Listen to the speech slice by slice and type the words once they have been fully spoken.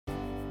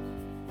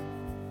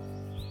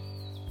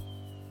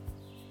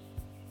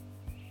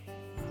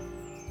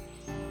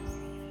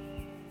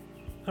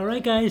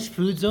Alright guys,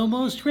 food's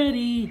almost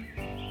ready.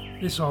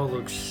 This all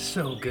looks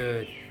so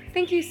good.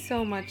 Thank you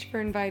so much for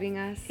inviting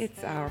us.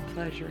 It's our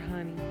pleasure,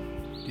 honey.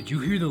 Did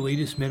you hear the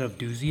latest Men of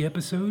Doozy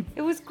episode?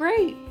 It was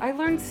great. I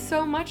learned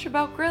so much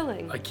about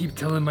grilling. I keep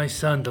telling my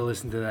son to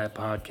listen to that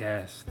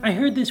podcast. I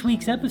heard this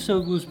week's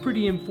episode was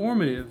pretty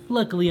informative.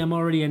 Luckily, I'm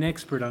already an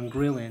expert on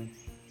grilling.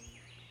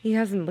 He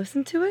hasn't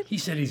listened to it? He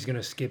said he's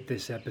gonna skip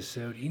this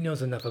episode. He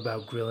knows enough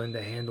about grilling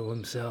to handle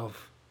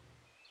himself.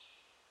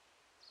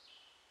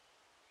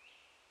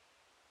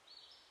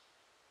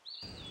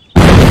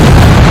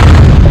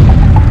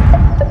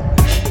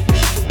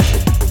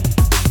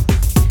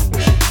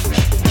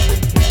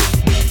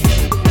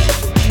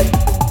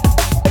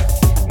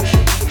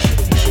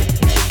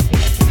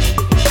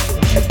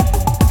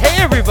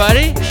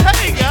 Everybody,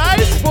 Hey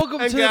guys!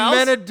 welcome And to gals. the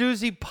Men of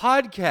Doozy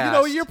podcast. You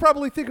know, you're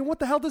probably thinking, what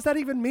the hell does that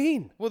even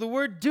mean? well, the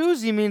word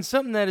doozy means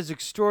something that is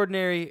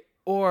extraordinary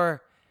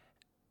or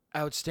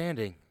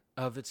outstanding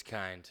of its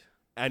kind.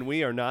 And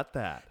we are not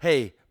that.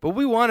 Hey, but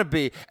we want to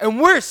be, and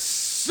we're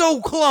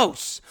so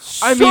close.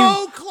 I So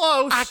mean,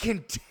 close! I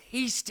can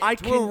taste it. I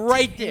We're can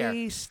right there.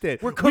 taste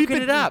it. We're We've cooking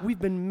been- it up. We've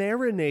been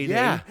marinating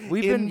Yeah,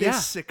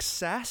 this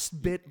success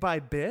bit by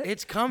bit.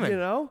 It's coming. You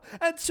know?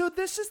 And so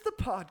this is the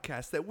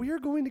podcast that we are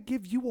going to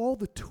give you all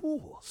the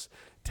tools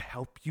to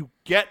help you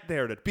get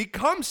there, to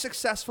become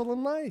successful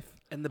in life.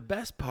 And the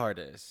best part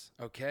is,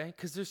 okay,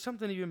 because there's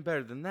something even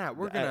better than that.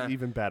 We're gonna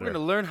even better. We're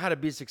gonna learn how to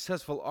be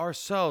successful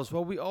ourselves,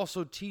 while we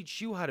also teach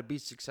you how to be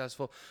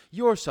successful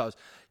yourselves.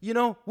 You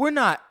know, we're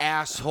not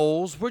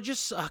assholes. We're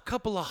just a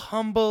couple of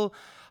humble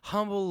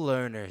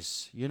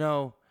learners. You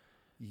know,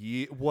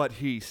 What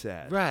he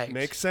said. Right.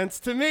 Makes sense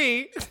to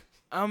me.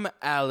 I'm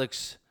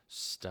Alex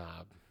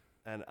Staub.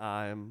 And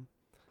I'm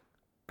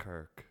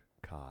Kirk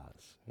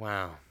Cos.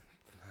 Wow.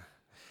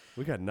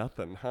 We got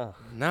nothing, huh?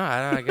 No,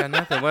 I got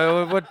nothing. What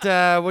are we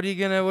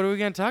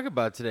gonna talk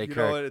about today, You Kirk?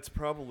 know what? It's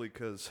probably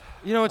because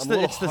You know, it's I'm a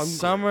the little hungry.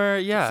 summer.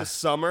 Yeah. It's the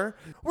summer.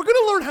 We're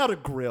gonna learn how to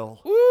grill.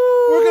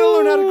 We're gonna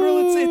learn how to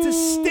grill. It's a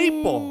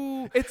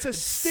staple. It's a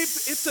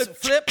staple. It's a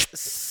flip.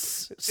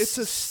 It's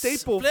a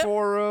staple Flip.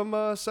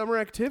 for summer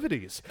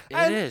activities. It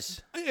And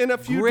is. in a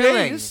few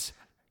Grilling. days.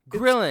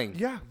 Grilling.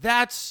 yeah.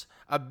 That's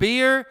a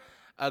beer,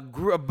 a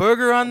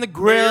burger on the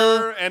grill,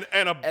 Beer and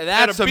a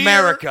that's and a beer,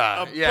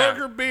 America. A Yeah.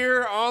 burger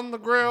beer on the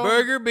grill.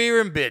 burger,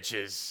 beer, and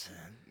bitches.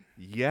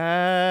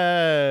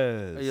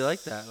 Yes. Oh, you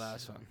like that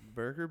last one?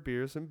 Burger,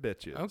 beers, and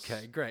bitches.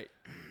 Okay, great.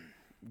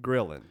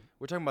 Grilling.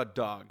 We're talking about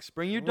dogs.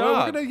 Bring your Well,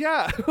 dog. we're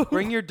gonna,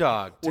 Bring your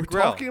dog to We're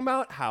grill. talking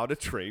about how to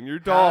train your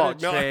How dog.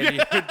 to train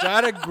how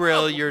to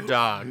grill your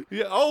dog.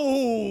 Yeah.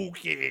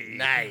 Okay.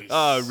 Nice.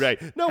 All right.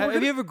 No,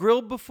 Have you ever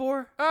grilled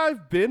before?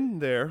 I've been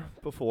there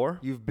before.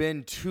 You've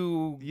been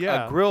to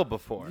Yeah. a grill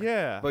before.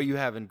 Yeah. But you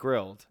haven't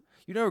grilled.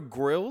 You never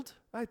grilled?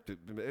 I'm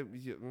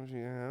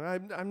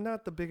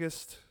not the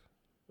biggest.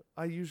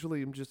 I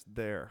usually am just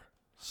there.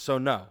 So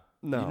no.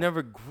 No. You've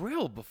never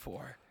grilled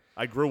before.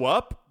 I grew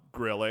up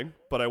grilling,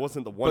 but I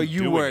wasn't the one But you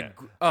doing weren't it.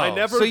 gr- I oh,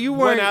 never so you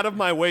went weren't- out of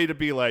my way to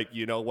be like,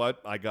 you know what?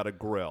 I got to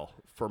grill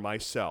for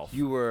myself.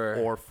 You were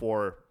or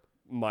for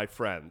my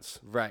friends.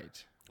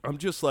 right. I'm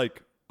just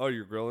like, oh,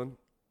 you're grilling?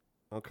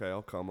 Okay,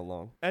 I'll come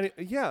along. And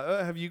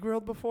have you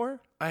grilled before?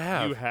 I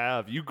have. You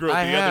have. You grilled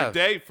I the have. other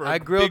day for I a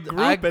grilled- big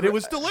group, I and gr- it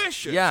was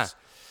delicious. Yeah.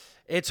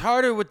 It's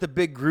harder with the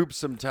big groups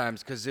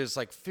sometimes because there's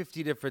like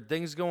 50 different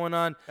things going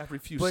on. Every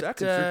few But,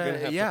 seconds, you're going to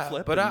have yeah, to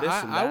flip but and this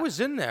and I that. was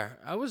in there.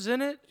 I was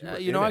in it. were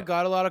You know, in I it.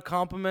 got a lot of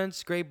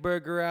compliments. Great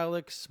burger,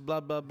 Alex.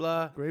 Blah blah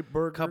blah. Great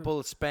burger. Couple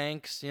of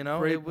spanks. You know,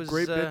 Great, it was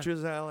great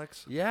bitches,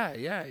 Alex. Yeah.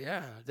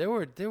 There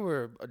were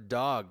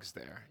dogs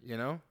there. You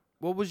know,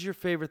 what was your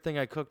favorite thing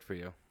I cooked for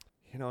you?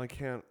 You know, I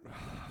can't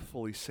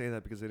fully say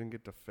that because I didn't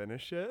get to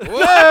finish it.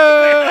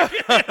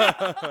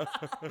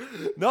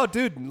 No,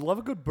 dude, love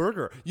a good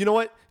burger. You know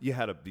what? You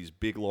had these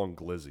big, long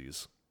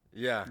glizzies.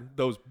 Yeah.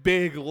 Those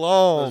big,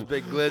 long. Those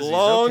big glizzies,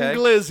 Long okay.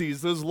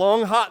 glizzies. Those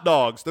long hot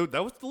dogs.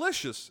 That was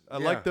delicious. I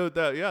Yeah. like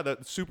that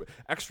super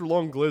extra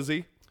long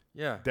glizzy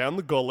Yeah. down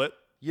the gullet.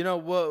 You know,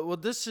 well,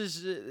 this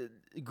is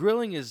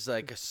grilling is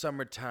like a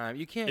summertime.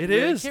 You can't. It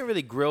really, is. You can't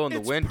really grill in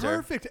It's the winter.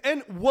 perfect.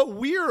 And what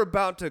we're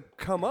about to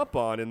come up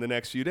on in the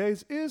next few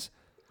days is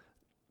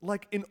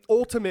like an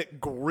ultimate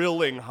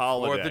grilling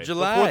holiday. 4th of The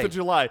July. 4th of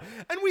July.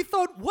 And we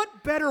thought,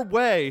 what better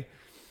way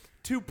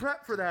to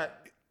prep for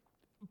that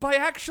by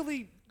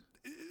actually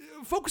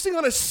focusing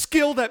on a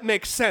skill that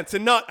makes sense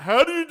and not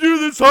how do you do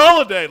this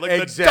holiday? Like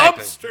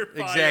Exactly. the dumpster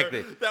fire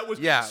Exactly. that was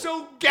Yeah.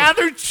 so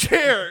gather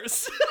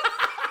chairs.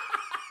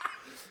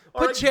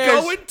 Put Alright,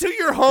 chairs- Go into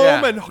your home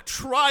Yeah. and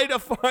try to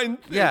find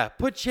Yeah,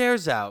 put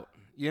chairs out.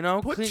 You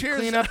know, Put clean, chairs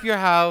clean out. up your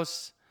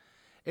house.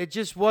 It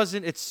just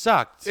wasn't. It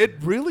sucked. It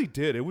really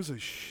did. It was a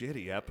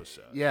shitty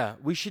episode. Yeah,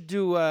 we should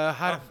do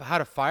how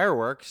to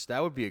fireworks.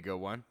 That would be a good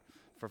one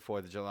for 4th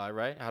of July,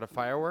 right? How to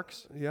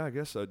fireworks. Yeah, I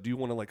guess so. Do you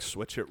want to like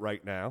switch it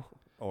right now,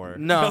 or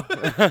No.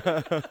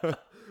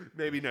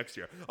 Maybe next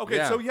year. Okay,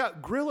 Yeah. so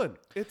grilling.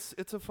 It's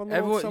a fun little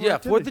Everyone, summer yeah,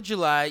 activity. 4th of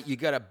July, you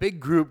got a big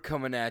group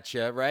coming at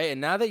you, right? And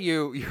now that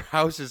your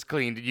house is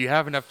cleaned and you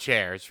have enough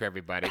chairs for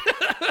everybody,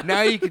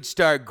 now you can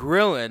start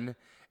grilling,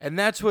 and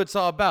that's what it's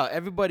all about.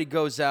 Everybody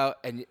goes out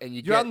and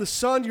You're out in the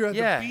sun. You're at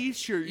the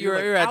beach. You're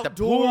like at the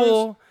outdoors.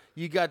 pool.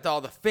 You got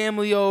all the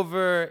family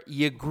over.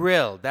 You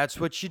grill. That's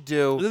what you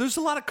do. There's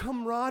a lot of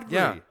camaraderie.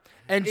 Yeah.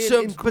 And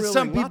in but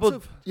some grilling. people,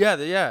 Lots of-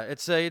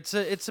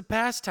 it's a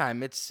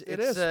pastime. It's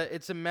is.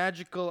 it's a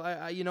magical.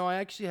 I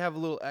actually have a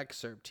little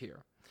excerpt here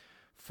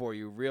for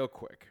you, real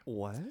quick.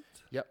 What?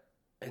 Yep.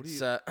 It's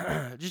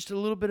just a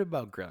little bit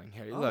about grilling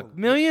here. Oh. Look,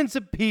 millions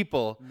of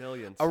people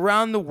Millions.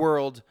 around the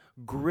world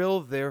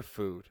grill their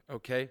food,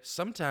 okay?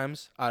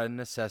 Sometimes out of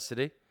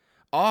necessity,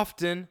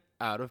 often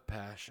out of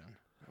passion,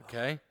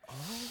 okay?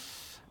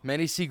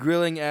 Many see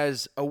grilling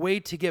as a way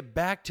to get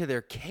back to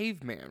their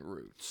caveman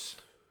roots,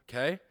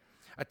 okay?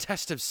 A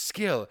test of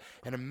skill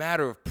and a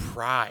matter of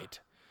pride.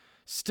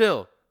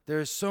 Still, there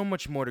is so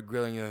much more to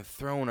grilling than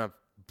throwing a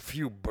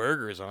few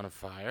burgers on a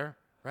fire,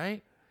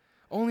 right?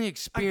 Only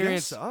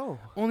experience, so.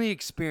 only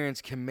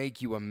experience can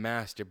make you a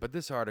master, but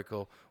this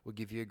article will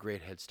give you a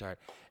great head start.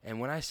 And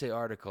when I say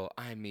article,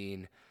 I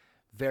mean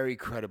very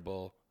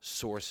credible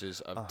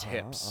sources of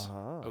tips,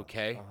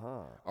 okay?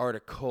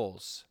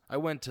 Articles. I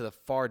went to the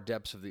far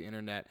depths of the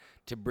internet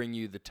to bring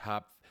you the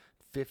top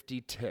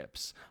 50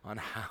 tips on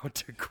how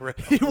to grill.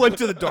 You went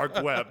to the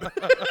dark web.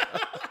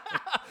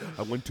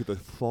 I went to the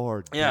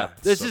far Yeah,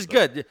 depths this of is the-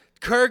 good.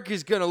 Kirk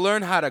is going to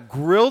learn how to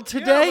grill Yeah,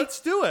 today.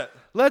 let's do it.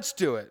 Let's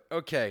do it.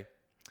 Okay.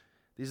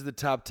 These are the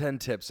top 10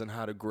 tips on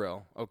how to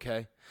grill,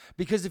 okay?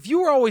 Because if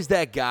you were always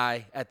that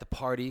guy at the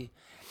party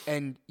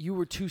and you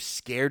were too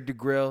scared to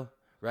grill,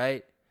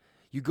 right?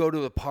 You go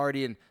to a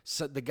party and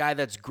the guy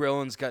that's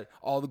grilling's got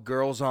all the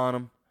girls on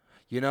him,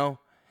 you know?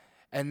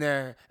 And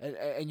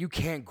you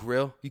can't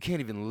grill. You can't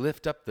even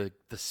lift up the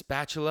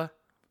spatula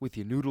with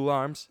your noodle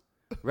arms,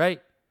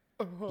 right?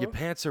 Your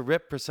pants are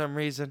ripped for some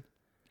reason.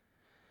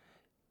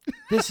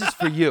 This is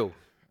for you.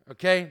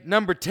 Okay,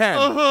 number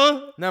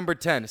 10. Number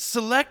 10.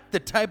 Select the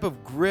type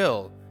of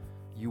grill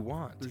you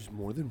want. There's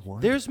more than one.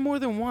 There's more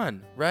than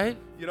one, right?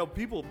 You know,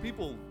 people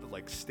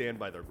like stand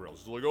by their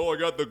grills. They're like, oh, I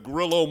got the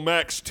Grillo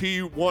Max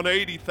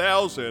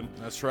T180,000.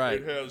 That's right.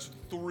 It has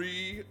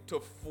 3 to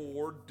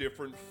 4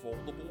 different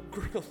foldable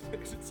grill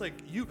things. It's like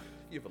you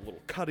have a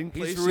little cutting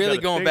place. He's you really got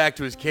a going thing. back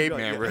to his You got-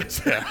 caveman yeah.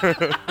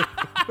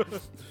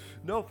 roots.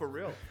 No, for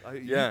real.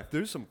 Yeah.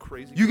 There's some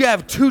crazy. You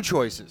have two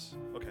choices,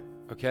 Okay.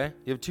 okay?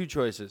 You have two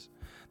choices.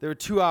 There are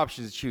two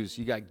options to choose.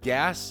 You got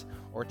gas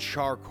or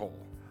charcoal,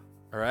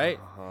 all right?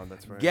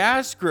 That's right.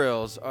 Gas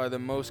grills are the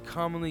most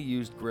commonly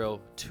used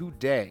grill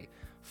today.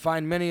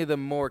 Find many of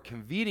them more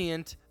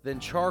convenient than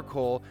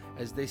charcoal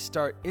as they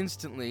start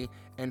instantly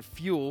and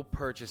fuel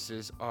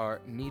purchases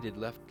are needed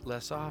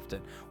less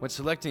often. When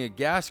selecting a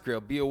gas grill,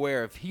 be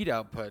aware of heat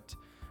output,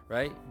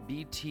 right?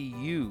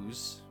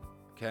 BTUs,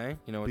 okay?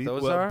 You know what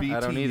those are? I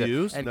don't either.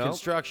 BTUs? And No.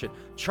 construction.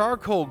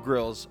 Charcoal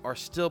grills are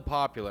still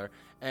popular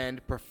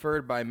and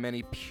preferred by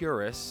many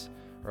purists,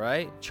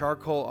 right?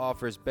 Charcoal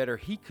offers better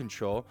heat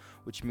control,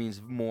 which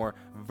means more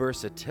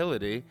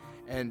versatility,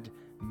 and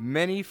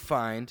many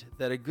find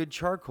that a good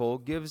charcoal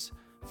gives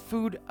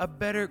food a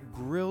better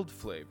grilled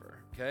flavor,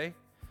 okay?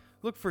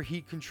 Look for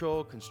heat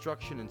control,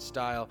 construction, and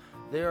style.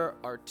 There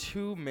are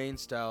two main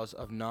styles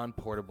of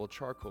non-portable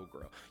charcoal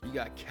grill. You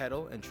got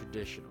kettle and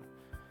traditional.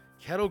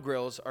 Kettle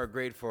grills are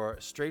great for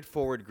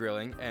straightforward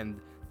grilling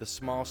and the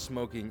small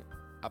smoking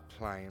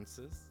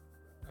appliances.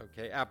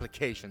 Okay,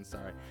 applications,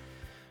 sorry.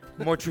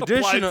 More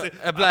traditional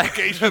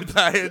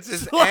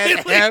appliances and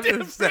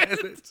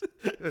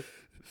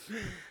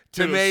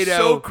tomato,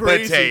 so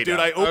crazy, potato. dude.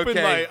 I opened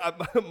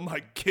Okay. my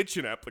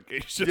kitchen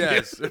application.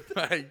 Yes.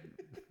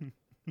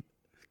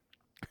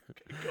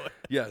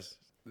 Yes.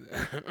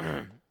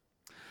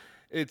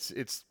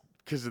 It's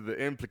because of the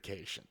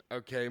implication.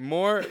 Okay.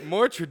 More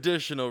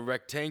traditional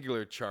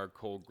rectangular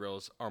charcoal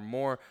grills are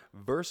more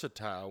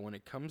versatile when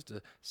it comes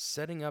to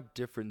setting up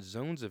different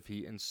zones of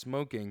heat and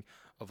smoking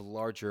of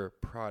larger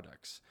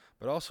products,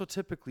 but also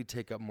typically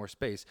take up more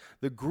space.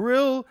 The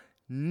grill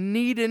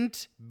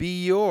needn't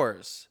be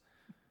yours.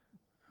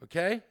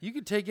 Okay? You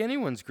could take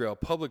anyone's grill.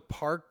 Public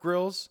park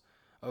grills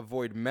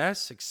avoid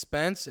mess,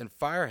 expense, and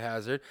fire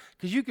hazard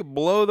because you could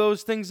blow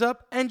those things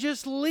up and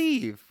just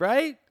leave,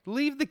 right?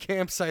 Leave the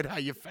campsite how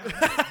you found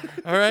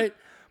it. All right?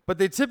 But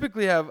they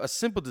typically have a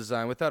simple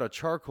design without a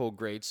charcoal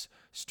grates,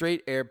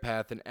 straight air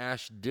path, and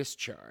ash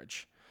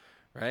discharge,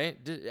 right?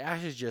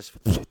 Ash is just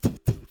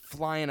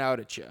flying out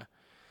at you.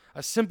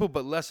 A simple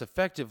but less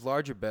effective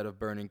larger bed of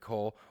burning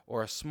coal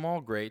or a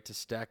small grate to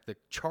stack the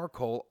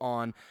charcoal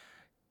on,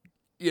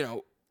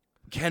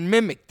 can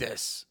mimic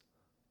this.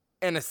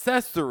 An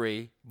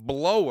accessory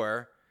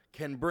blower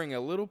can bring a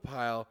little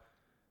pile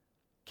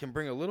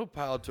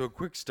to a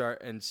quick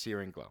start and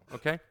searing glow.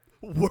 Okay?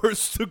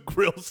 Worst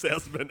grill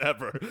salesman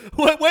ever.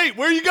 Wait,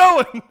 where are you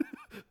going?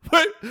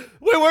 Wait,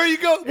 where are you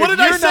going? What did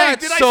I say?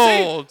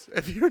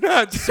 If you're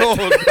not sold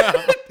now,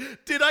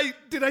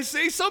 Did I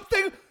say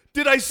something?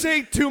 Did I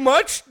say too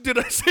much? Did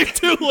I say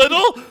too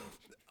little?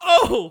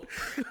 Oh,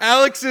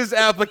 Alex's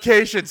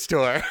application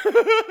store.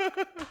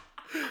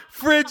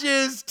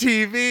 Fridges,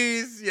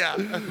 TVs, yeah.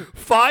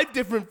 5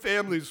 different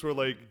families were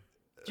like,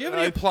 Do you have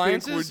any I think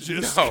appliances? we're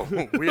just-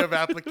 No, we have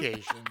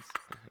applications.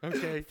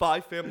 Okay.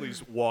 5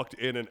 families walked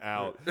in and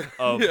out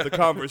of the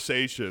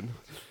conversation.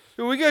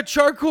 We got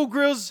charcoal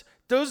grills.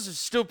 Those are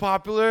still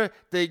popular.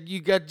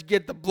 You got to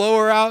get the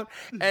blower out,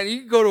 and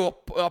you can go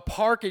to a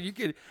park and you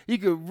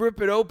could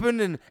rip it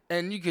open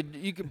and you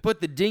could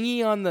put the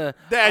dinghy on the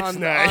That's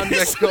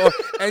nice.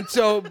 and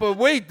so, but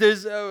wait,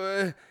 there's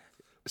But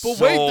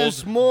wait,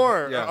 there's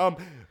more. Yeah.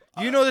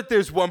 You know that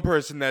there's one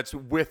person that's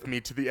with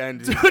me to the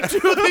end. To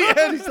the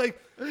end, he's like,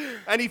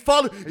 and he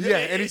followed. Yeah,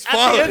 and he's at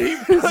the end,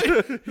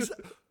 following. he's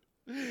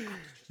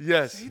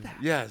Yes.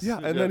 Yes. yeah,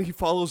 and then he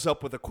follows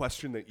up with a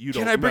question that you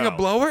don't Can I bring know. a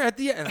blower at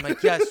the end? I'm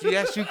like,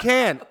 yes, you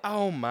can.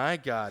 Oh my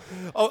God.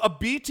 Oh, a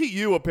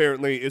BTU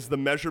apparently is the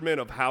measurement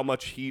of how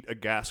much heat a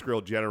gas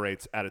grill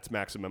generates at its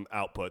maximum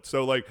output.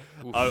 So, like,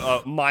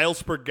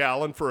 miles per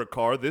gallon for a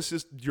car, this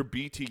is your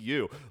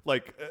BTU.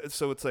 Like,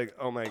 so it's like,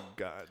 oh my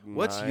God.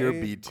 What's my your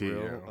BTU?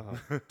 grill-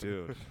 oh,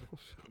 dude.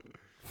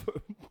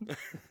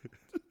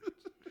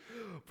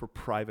 For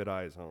private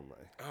eyes only.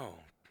 Oh.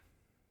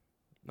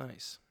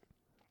 Nice.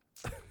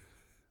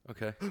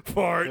 Okay.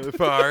 Fart.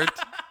 Fart.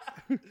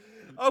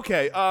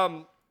 Okay.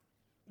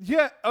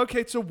 Yeah.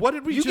 Okay. So what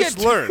did we You just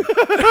get- learn?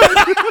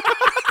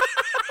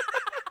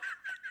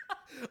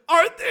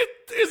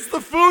 Is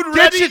the food Get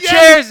ready your yet?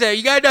 chairs there.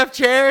 You got enough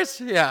chairs?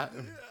 Yeah.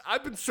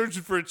 I've been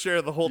searching for a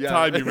chair the whole Yeah.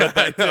 time you read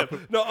that I know.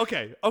 tip. No.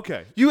 Okay.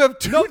 Okay. You have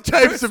two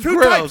types There's of two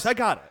grills. types. I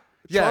got it.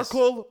 Yes.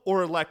 Charcoal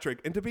or electric.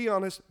 And to be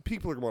honest,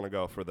 people are going to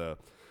go for the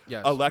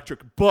Yes.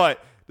 electric.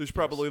 But there's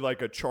probably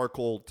like a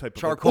charcoal type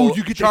Charcoal- of. Oh,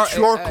 you get char- the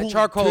charcoal.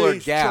 charcoal or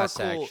taste, gas,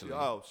 charcoal- actually.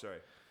 Oh, sorry.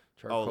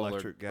 Charcoal or-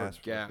 electric or gas.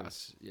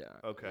 gas. Yeah.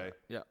 Okay.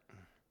 Yeah.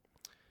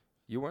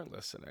 You weren't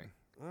listening.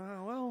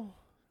 Well.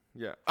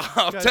 Yeah.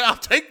 I'll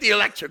take the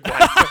electric one.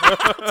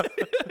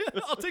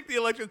 I'll take the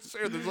electric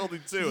chair. There's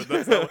only 2. And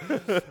that's not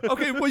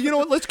okay. Well, you know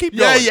what? Let's keep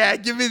going. Yeah.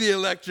 Give me the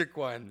electric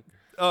one.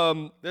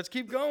 Let's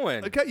keep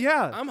going. Okay.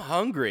 Yeah. I'm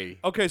hungry.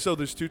 Okay. So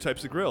there's 2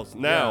 types of grills.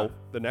 Now Yeah.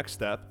 the next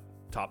step,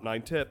 top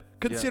 9 tip.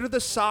 Consider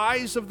the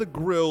size of the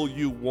grill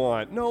you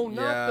want. No,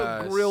 not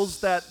the Yes,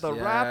 grills that the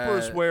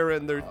rappers yeah. wear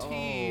in their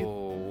teeth.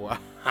 Oh,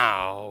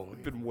 wow.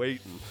 Been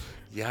waiting.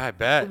 Yeah, I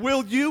bet.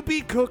 Will you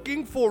be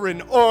cooking for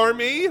an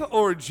army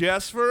or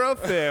just for a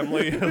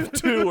family of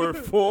 2 or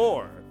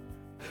 4?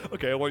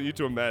 Okay, I want you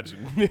to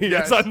imagine me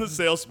Yes. as I'm the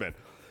salesman.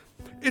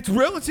 It's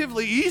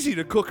relatively easy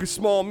to cook a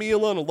small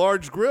meal on a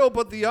large grill,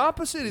 but the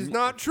opposite is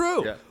not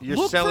true. Yeah, you're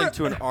Look selling for-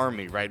 to an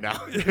army right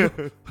now.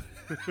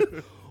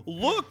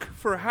 Look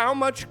for how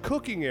much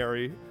cooking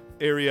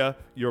area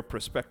your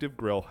prospective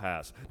grill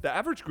has. The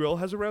average grill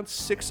has around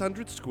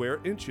 600 square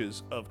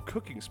inches of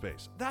cooking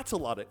space. That's a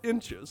lot of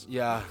inches.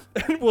 Yeah.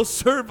 And will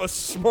serve a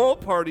small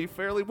party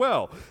fairly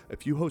well.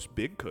 If you host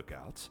big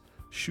cookouts,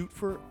 shoot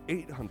for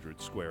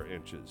 800 square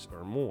inches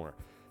or more.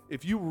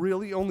 If you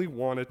really only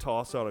want to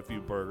toss out a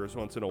few burgers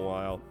once in a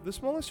while, the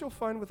smallest you'll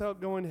find without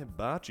going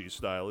hibachi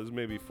style is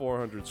maybe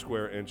 400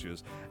 square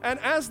inches. And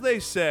as they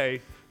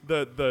say,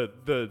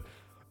 the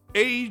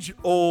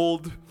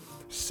age-old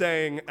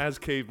saying as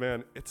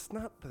caveman, it's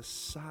not the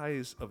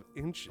size of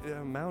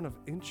amount of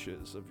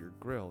inches of your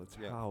grill, it's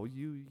how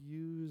you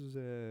use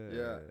it.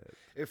 Yeah.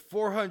 If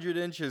 400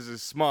 inches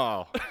is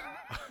small.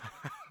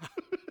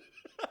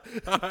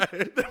 My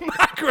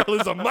grill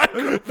is a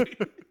micro.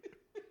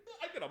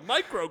 I got a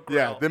micro grill.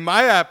 Yeah, then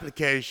my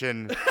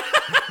application.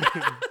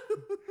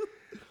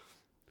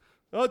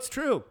 Oh, it's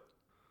true.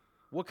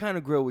 What kind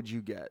of grill would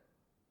you get?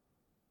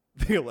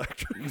 The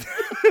electric.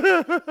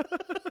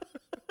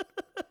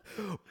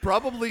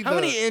 Probably How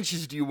many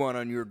inches do you want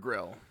on your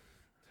grill?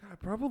 I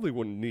probably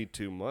wouldn't need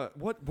too much.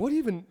 What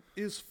even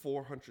is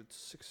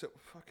 406?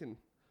 Fucking.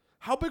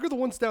 How big are the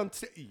ones down?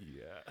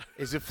 Yeah.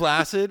 Is it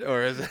flaccid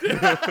or is it?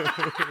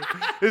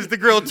 Is the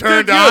grill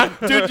turned on?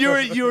 Dude,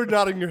 you were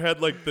nodding your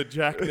head like the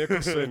Jack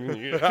Nicholson.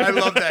 I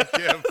love that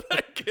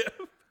gif.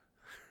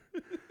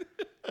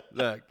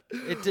 Look,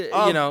 it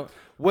you know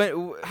when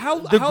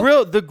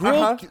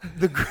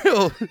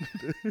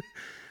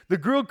the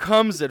grill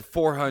comes at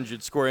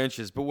 400 square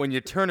inches, but when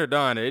you turn it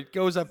on, it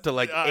goes up to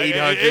like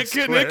 800 It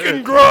can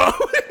square. grow.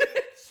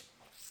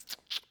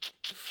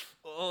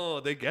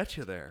 Oh, they get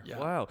you there. Yeah.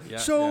 Wow. Yeah,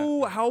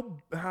 So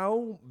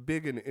how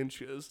big in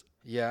inches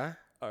Yeah.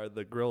 are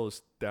the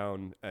grills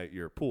down at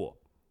your pool?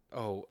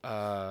 Oh,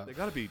 They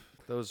got to be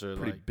those are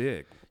pretty like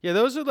big. yeah,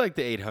 those are like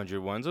the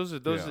 800 ones. Those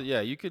Yeah. are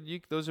yeah. You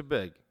those are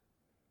big.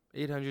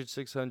 800,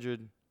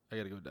 600. I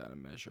gotta go down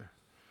and measure.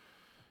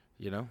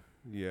 You know,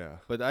 Yeah.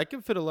 but I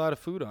can fit a lot of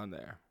food on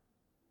there.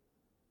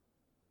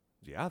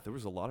 Yeah, there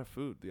was a lot of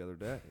food the other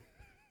day.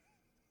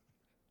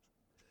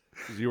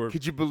 'Cause you were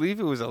Could you believe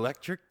it was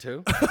electric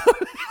too?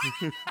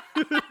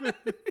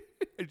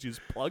 you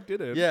just plugged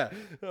it in. Yeah.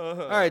 All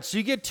right, so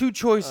you get 2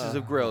 choices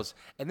of grills,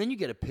 and then you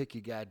get to pick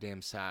your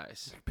goddamn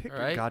size. Pick all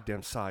your right?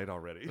 goddamn side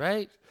already.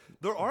 Right?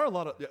 There are a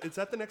lot of. Is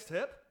that the next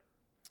tip?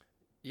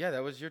 Yeah,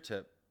 that was your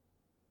tip.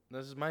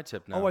 This is my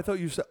tip now. Oh, I thought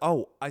you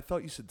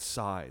said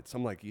sides.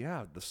 I'm like,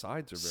 yeah, the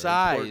sides are very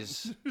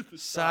size. important.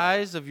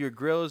 Size of your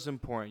grill is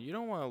important. You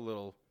don't want a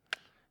little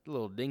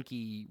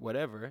dinky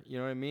whatever. You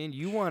know what I mean?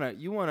 You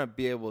wanna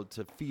be able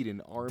to feed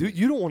an army. Dude,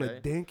 you don't want okay? a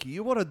dinky.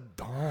 You want a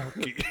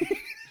donkey.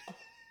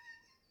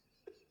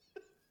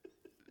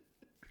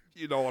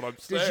 You know what I'm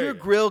saying? Does your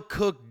grill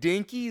cook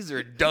dinkies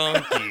or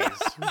donkeys?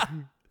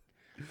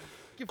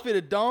 You can fit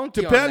a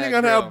donkey Depending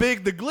on on how grill.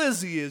 big the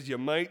glizzy is, you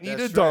might need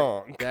That's a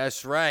donk. right.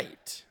 That's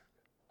right.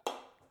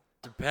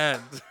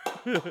 Depends.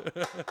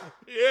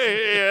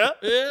 Yeah.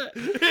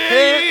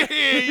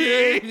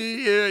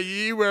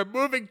 You were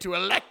moving to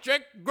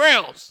electric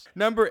grills.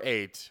 Number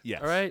 8.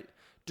 Yes. All right.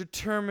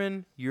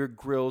 Determine your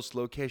grill's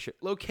location.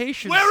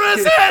 Location's Where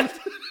is key. it?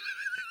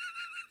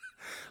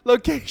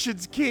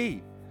 Location's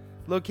key.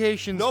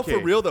 Location's No, key. for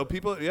real though.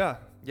 People, yeah.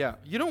 Yeah.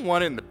 You don't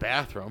want it in the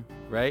bathroom,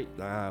 right?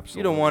 Absolutely.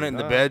 You don't want it in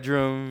the not.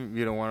 bedroom.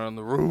 You don't want it on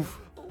the roof.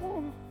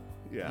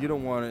 Yeah. You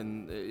don't want it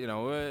in,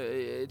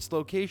 its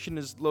location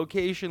is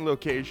location.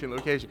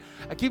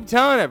 I keep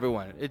telling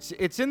everyone, it's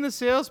in the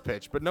sales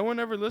pitch, but no one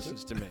ever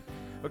listens to me.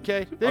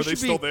 Okay? Are Should they be,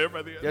 still there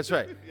by the end? That's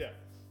right. Yeah.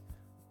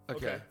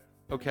 Okay.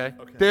 Okay.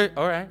 There,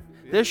 all right.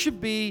 There should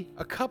be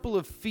a couple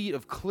of feet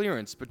of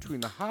clearance between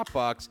the hot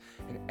box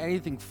and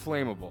anything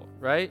flammable,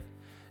 right?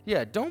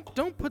 Yeah, don't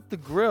put the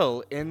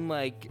grill in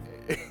like,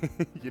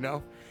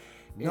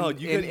 No,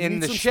 you in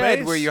need the some shed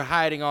space. where you're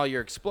hiding all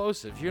your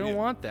explosives. You don't Yeah.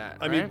 want that.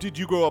 I mean, right? did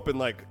you grow up in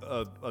like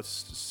a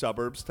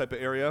suburbs type of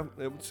area?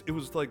 It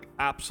was like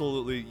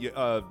absolutely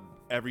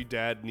every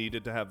dad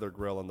needed to have their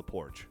grill on the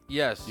porch.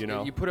 Yes, You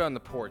know? you put it on the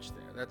porch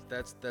there.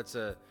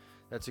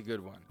 That's a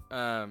good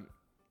one.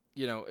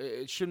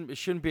 It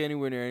shouldn't be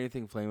anywhere near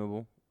anything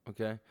flammable.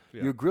 Okay,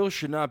 Yeah. your grill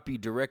should not be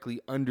directly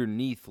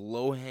underneath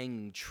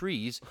low-hanging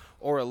trees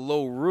or a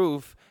low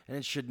roof, and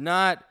it should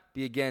not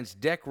be against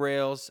deck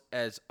rails,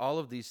 as all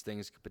of these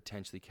things could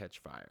potentially catch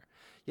fire.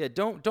 Yeah,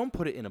 don't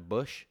put it in a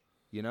bush.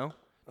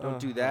 Don't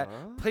do that.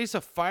 Place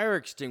a fire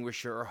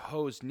extinguisher or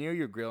hose near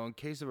your grill in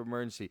case of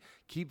emergency.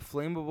 Keep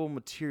flammable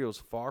materials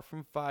far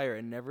from fire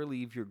and never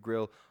leave your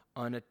grill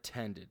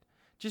unattended.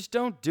 Just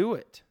don't do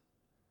it.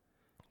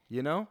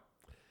 You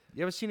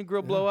ever seen a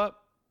grill blow up?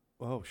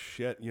 Oh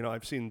shit!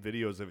 I've seen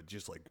videos of it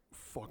just like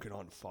fucking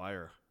on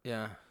fire.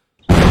 Yeah.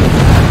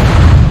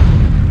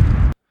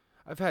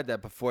 I've had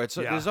that before.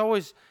 Yeah. There's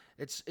always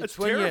it's It's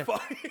when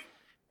terrifying.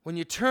 when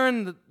you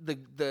turn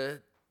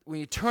when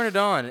you turn it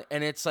on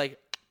and it's like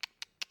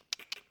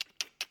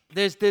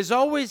there's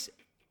always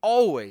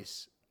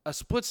a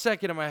split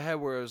second in my head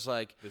where it was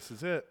like, This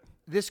is it.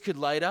 this could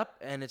light up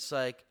and it's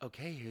like,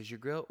 okay, here's your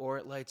grill, or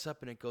it lights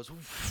up and it goes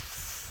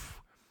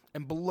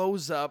and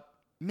blows up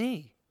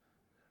me.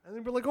 And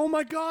then we're like, oh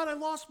my god, I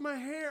lost my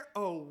hair.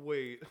 Oh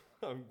wait,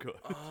 I'm good.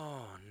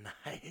 Oh,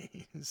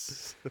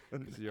 nice.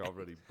 You're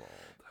already bald.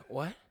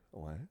 What?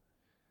 What?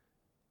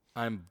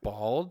 I'm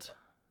bald?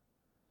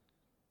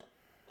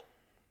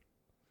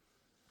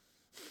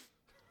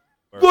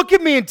 Look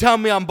at me and tell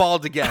me I'm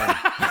bald again.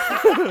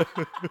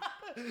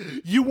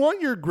 You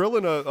want your grill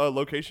in a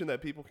location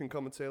that people can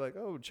come and say like,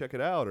 oh, check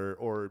it out,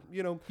 or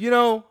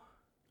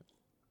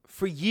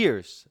For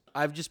years,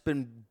 I've just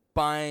been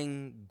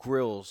buying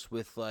grills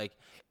with like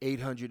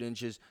 800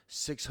 inches,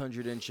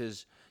 600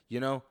 inches,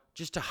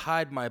 just to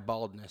hide my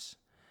baldness.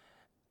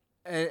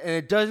 And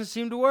it doesn't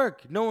seem to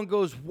work. No one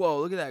goes, whoa,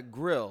 look at that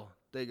grill.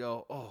 They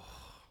go, oh,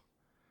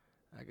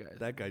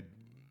 that guy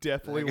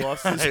definitely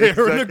lost guy his hair in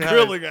a is that guy.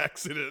 grilling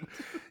accident.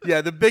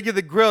 Yeah, the bigger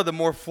the grill, the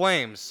more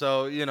flames.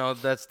 So,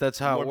 that's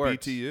how More it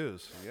works.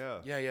 BTUs. Yeah.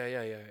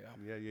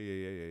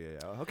 Yeah.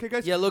 Okay,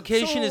 guys. Yeah,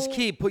 location is so-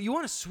 key. But you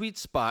want a sweet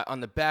spot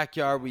on the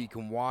backyard where you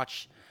can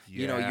watch,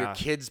 your Yeah.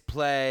 kids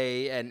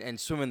play and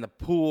swim in the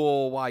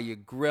pool while you're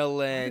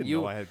grilling. I didn't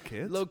know I had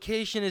kids.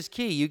 Location is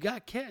key. You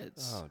got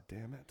kids Oh,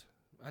 damn it.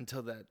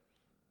 until that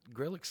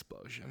grill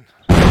explosion.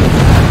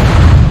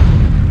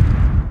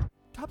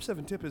 Top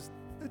 7 tip is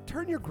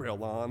turn your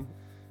grill on.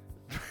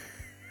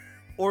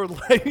 Or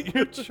light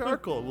your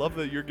charcoal. Love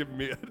that you're giving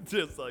me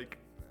just like,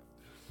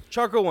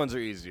 Charcoal ones are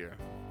easier,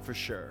 for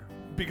sure.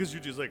 because you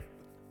just like,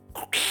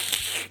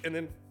 and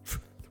then.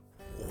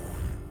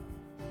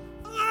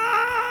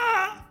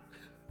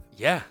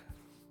 Yeah.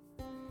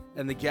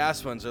 And the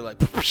gas ones are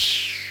like,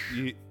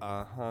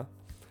 Uh-huh.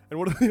 And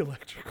what are the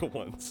electrical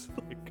ones?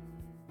 Like,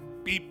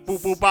 beep, boop,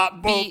 boop,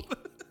 bop, boop.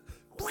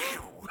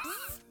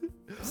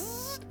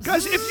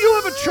 Guys, if you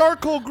have a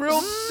charcoal grill,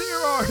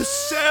 there are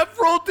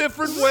several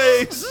different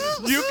ways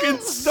you can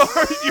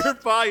start your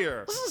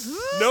fire.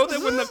 Know that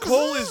when the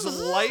coal is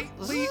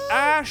lightly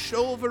ash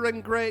over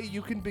and gray,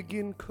 you can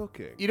begin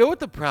cooking. You know what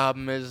the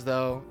problem is,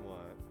 though? What?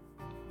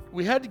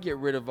 We had to get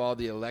rid of all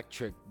the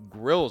electric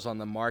grills on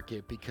the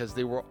market because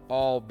they were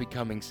all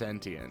becoming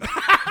sentient.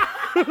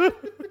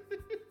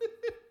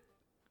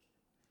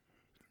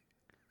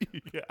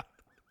 Yeah.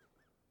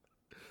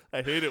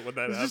 I hate it when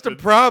that It's happens. just a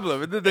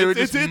problem. They would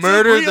just It's a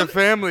murder real- the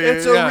family.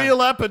 It's yeah. a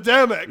real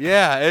epidemic.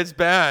 Yeah, it's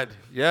bad.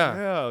 Yeah.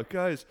 Yeah,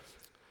 guys.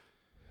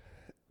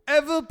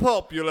 Ever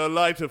popular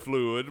lighter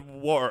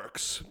fluid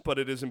works, but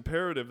it is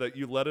imperative that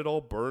you let it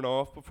all burn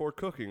off before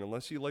cooking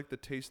unless you like the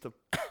taste of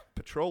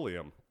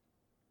petroleum.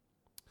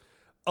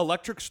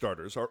 Electric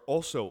starters are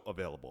also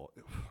available.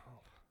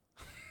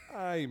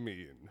 I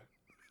mean,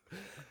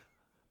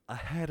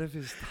 ahead of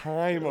his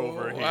time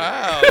over here.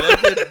 Wow,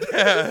 look at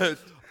that.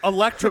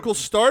 Electrical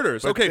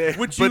starters. Okay,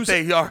 but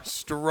they are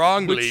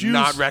strongly which use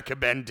not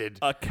recommended.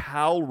 a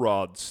cow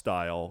rod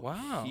style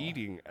Wow.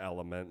 heating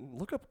element.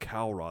 Look up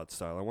cow rod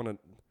style. I want to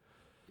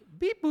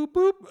Beep boop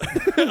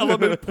boop.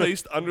 element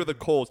placed under the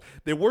coals.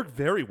 They work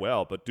very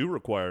well, but do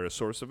require a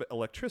source of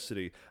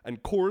electricity,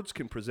 and cords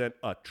can present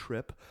a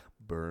trip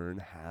burn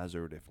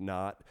hazard if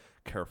not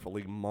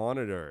carefully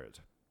monitored.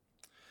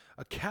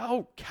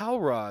 Cow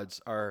rods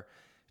are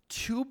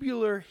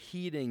tubular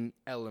heating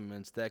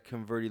elements that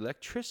convert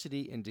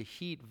electricity into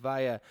heat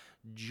via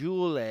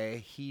Joule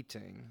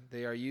heating.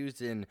 They are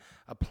used in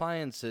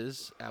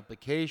appliances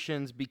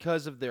applications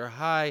because of their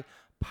high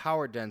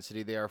power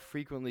density. They are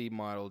frequently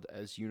modeled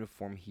as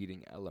uniform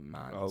heating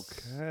elements.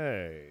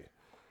 Okay.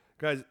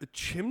 Guys, the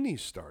chimney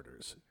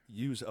starters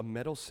use a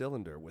metal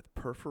cylinder with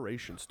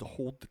perforations to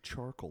hold the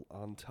charcoal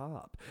on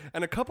top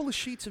and a couple of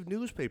sheets of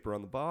newspaper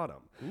on the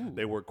bottom.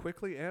 They work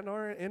quickly and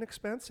are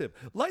inexpensive.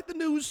 Light the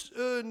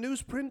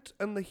newsprint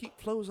and the heat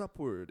flows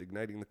upward,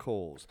 igniting the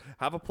coals.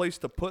 Have a place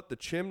to put the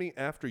chimney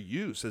after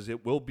use, as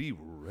it will be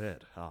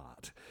red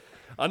hot.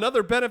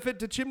 Another benefit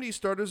to chimney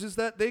starters is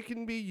that they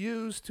can be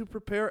used to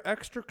prepare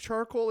extra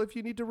charcoal if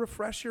you need to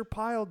refresh your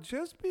pile.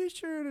 Just be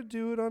sure to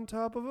do it on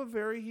top of a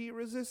very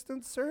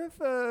heat-resistant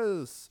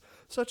surface,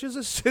 such as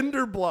a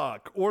cinder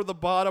block or the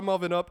bottom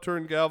of an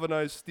upturned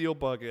galvanized steel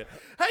bucket.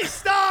 Hey,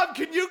 stop!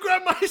 Can you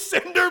grab my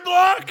cinder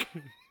block?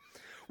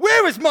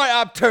 Where is my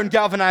upturned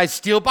galvanized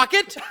steel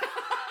bucket?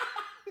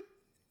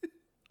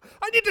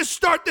 I need to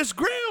start this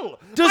grill.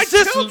 Does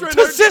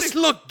this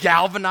look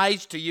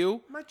galvanized to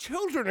you? My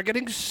children are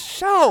getting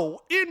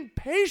so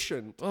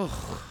impatient.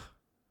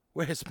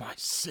 Where's my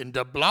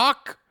cinder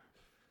block?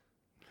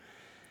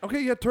 Okay,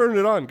 yeah, turn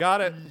it on.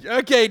 Got it.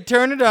 Okay,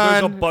 turn it on.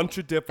 There's a bunch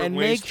of different and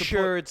ways make to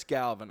sure it's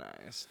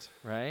galvanized,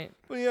 right?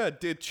 Well, yeah,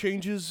 it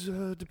changes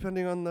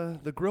depending on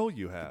the grill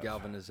you have.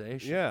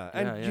 Galvanization. Yeah,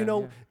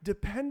 and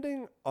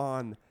depending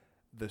on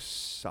the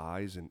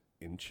size and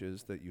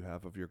inches that you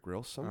have of your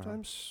grill,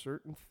 sometimes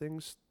certain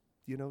things,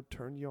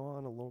 turn you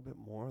on a little bit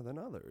more than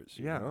others.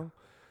 You know?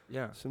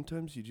 Yeah.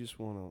 Sometimes you just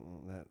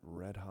want that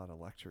red hot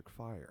electric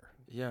fire.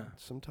 Yeah.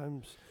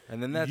 Sometimes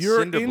And then that you're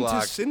cinder into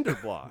block. cinder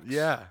blocks.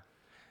 Yeah.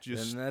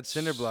 Just and that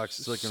cinder block's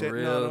is looking sitting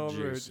real on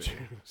over juicy.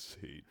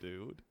 Juicy,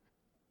 dude.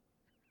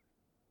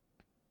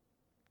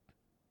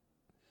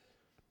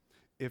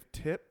 If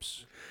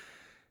tips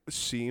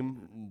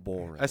seem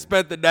boring, I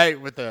spent the night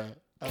with a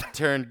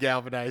upturned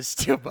galvanized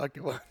steel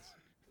bucket once.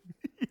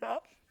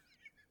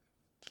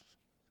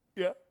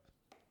 yeah.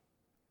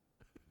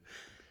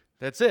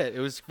 That's it. It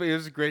was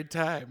a great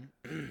time.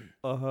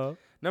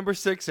 Number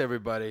 6,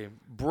 everybody.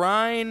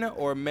 Brine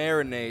or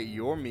marinate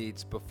your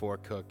meats before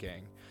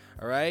cooking.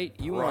 All right?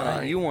 You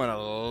want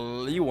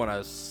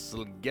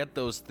to get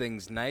those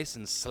things nice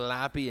and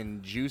sloppy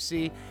and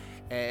juicy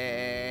and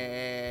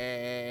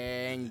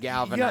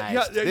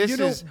galvanized. This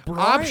is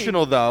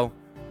optional though.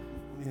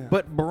 Yeah.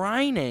 But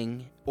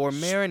brining or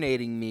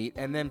marinating meat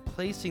and then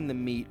placing the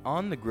meat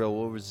on the grill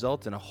will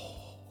result in a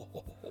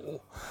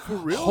whole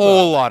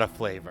lot of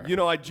flavor.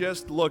 I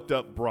just looked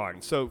up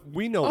brine, so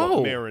we know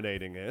what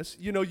marinating is.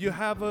 You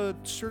have a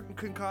certain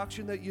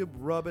concoction that you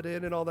rub it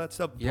in and all that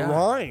stuff. Yeah.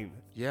 Brine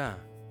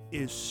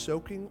is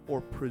soaking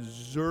or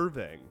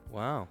preserving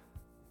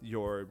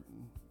your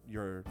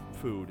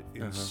food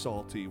in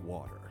salty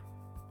water.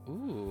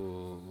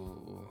 Ooh.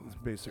 It's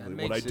basically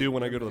That what I makes do it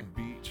when I go to the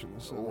beach. In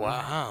the summer.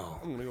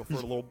 Wow. I'm gonna go for a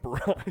little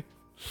brine.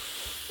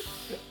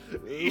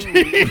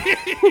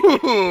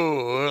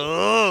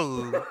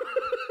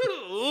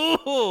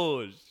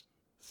 Ooh,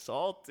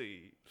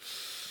 salty.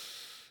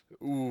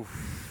 Oof.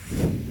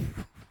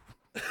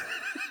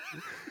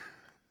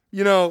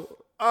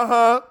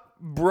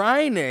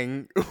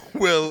 Brining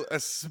will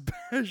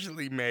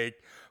especially make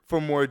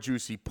for more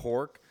juicy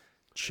pork,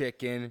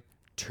 chicken,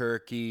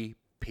 turkey,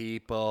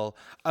 people.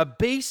 A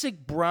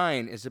basic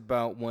brine is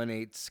about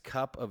 1/8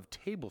 cup of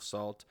table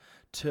salt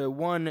to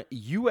 1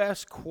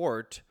 U.S.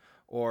 quart,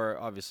 or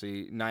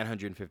obviously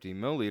 950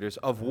 milliliters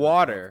of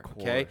water.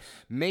 Okay,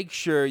 make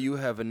sure you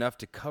have enough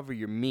to cover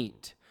your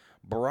meat.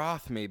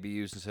 Broth may be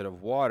used instead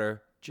of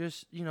water.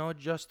 Just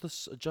adjust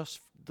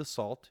the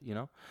salt.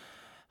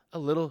 A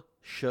little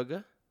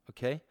sugar.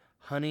 Okay,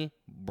 honey,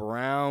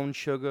 brown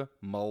sugar,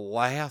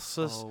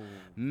 molasses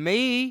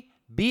may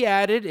be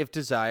added if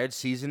desired.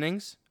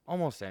 Seasonings,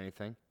 almost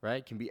anything,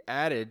 right, can be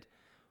added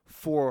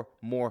for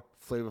more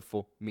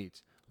flavorful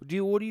meats. What do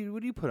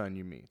you put on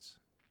your meats?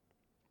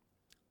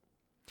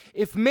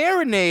 If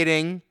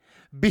marinating,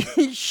 be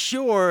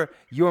sure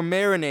your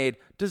marinade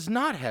does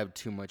not have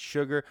too much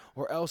sugar,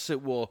 or else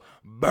it will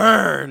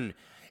burn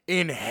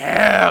in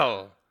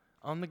hell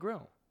on the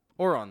grill.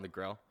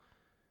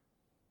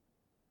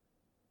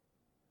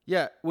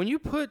 Yeah, when you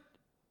put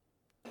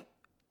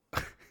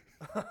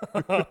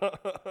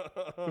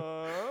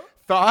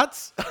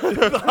Thoughts?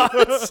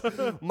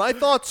 My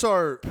thoughts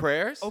are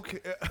Prayers? okay.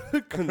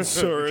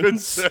 Concerns.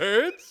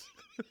 Concerns?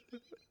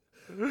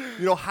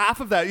 You know, half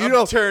of that. You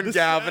know, Turn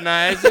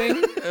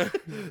galvanizing.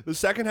 the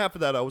second half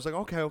of that, I was like,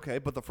 okay.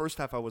 But the first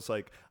half, I was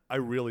like, I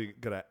really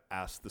gonna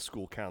ask the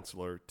school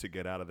counselor to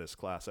get out of this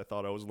class. I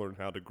thought I was learning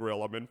how to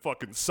grill. I'm in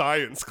fucking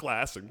science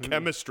class and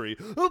chemistry.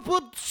 I'll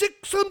put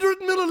 600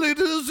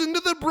 milliliters into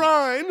the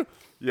brine.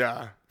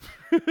 Yeah.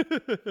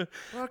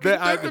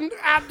 And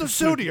add the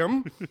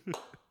sodium.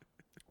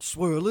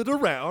 Swirl it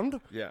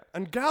around. Yeah.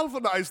 And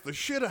galvanize the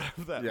shit out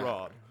of that Yeah.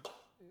 rod.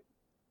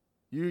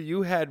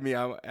 You had me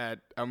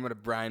at I'm gonna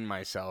brine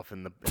myself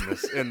in the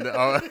I'm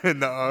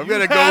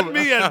gonna Had go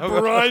me at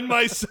brine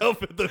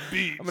myself at the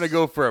beach. I'm gonna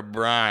go for a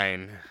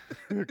brine.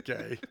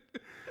 Okay.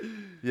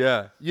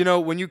 Yeah. You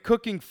know, when you're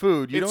cooking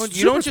food, you It's don't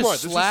super just smart.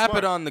 This is slap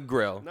smart. it on the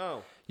grill.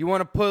 No. You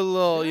want to put a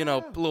little, a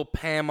little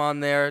Pam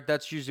on there.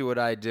 That's usually what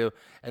I do,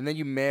 and then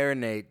you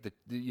marinate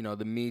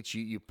the meat.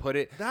 You put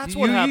it. That's you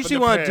what happened usually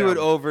to want to do it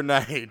Pam.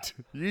 overnight.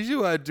 You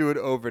usually want to do it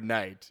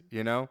overnight.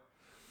 You know.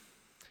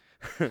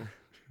 I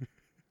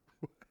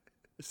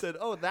said,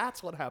 oh,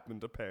 that's what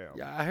happened to Pam.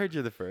 Yeah, I heard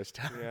you the first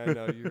time. Yeah, I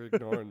know. You're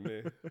ignoring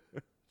me.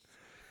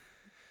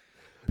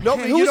 No,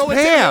 but Who's you know what's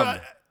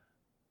Pam?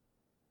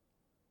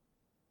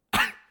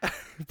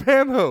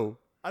 Pam who?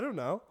 I don't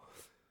know.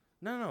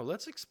 No,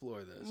 let's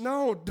explore this.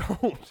 No,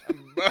 don't.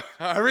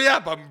 Hurry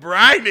up, I'm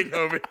brining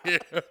over here.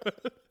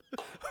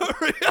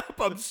 Hurry up.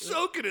 I'm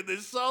soaking in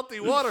this salty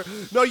water.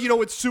 No, you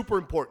know, it's super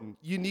important.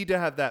 You need to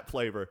have that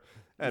flavor.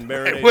 And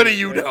marinate. What do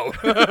you know?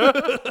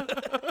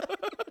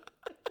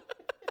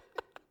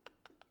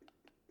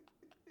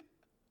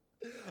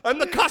 I'm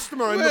the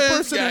customer. I'm the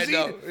person who's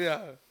eating.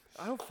 Yeah.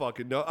 I don't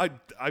fucking know.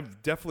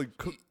 I've definitely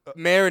cooked.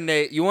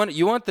 Marinate. You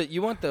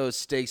want those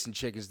steaks and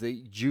chickens, they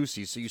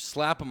juicy. So you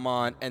slap them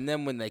on, and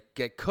then when they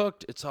get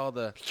cooked, it's all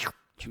the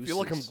juices. I feel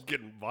like I'm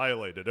getting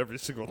violated every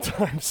single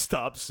time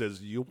Stop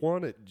says you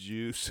want it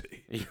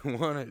juicy. You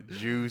want it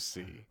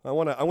juicy. I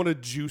want a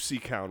juicy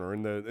counter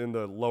in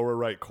the lower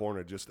right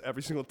corner. Just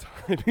every single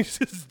time you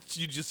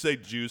just say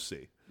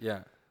juicy,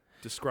 Yeah.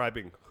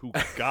 describing who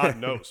God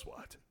knows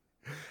what.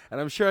 And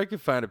I'm sure I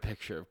could find a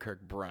picture of Kirk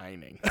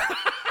brining.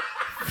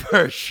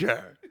 For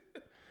sure.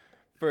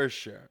 For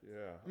sure.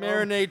 Yeah.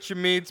 Marinate your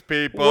meats,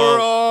 people. We're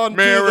on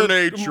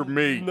Marinate to your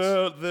meats.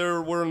 No,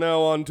 we're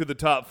now on to the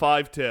top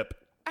 5 tip.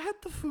 Add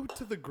the food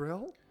to the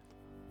grill.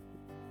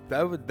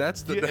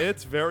 That's the. Yeah,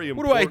 it's very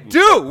What do I important.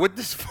 do with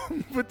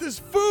this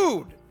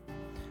food?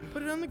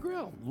 Put it on the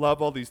grill.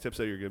 Love all these tips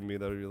that you're giving me.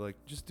 That you're like,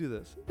 just do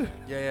this.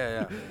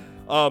 Yeah.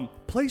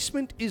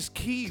 Placement is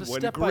key It's a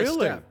when step by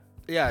grilling. step.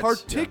 Yeah,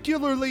 it's-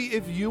 Particularly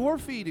if you are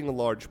feeding a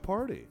large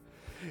party.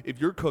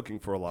 If you're cooking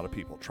for a lot of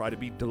people, try to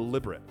be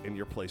deliberate in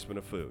your placement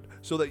of food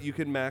so that you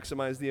can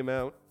maximize the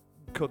amount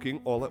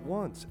cooking all at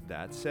once.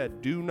 That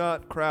said, do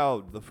not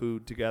crowd the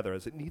food together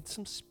as it needs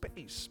some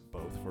space,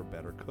 both for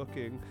better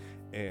cooking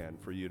and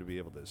for you to be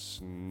able to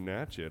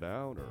snatch it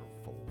out or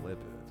flip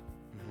it.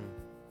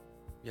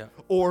 Yeah.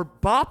 Or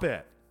bop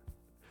it.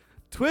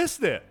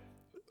 Twist it.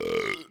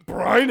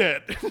 Brine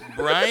it.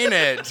 Brine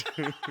it.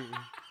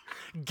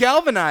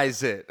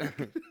 Galvanize it.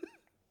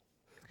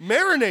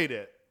 Marinate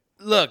it.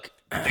 Look,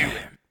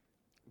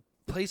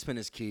 placement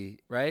is key,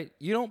 right?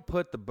 You don't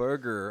put the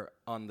burger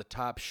on the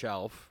top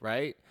shelf,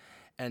 right?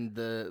 And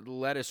the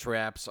lettuce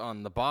wraps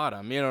on the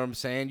bottom. You know what I'm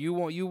saying? You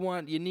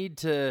need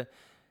to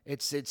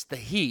it's the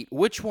heat.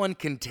 Which one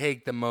can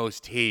take the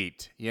most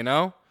heat, you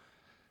know?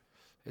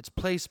 It's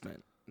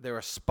placement. There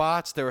are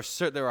spots, there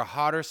are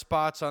hotter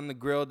spots on the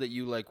grill that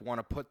you like want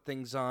to put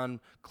things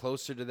on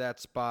closer to that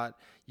spot.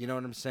 You know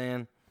what I'm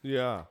saying?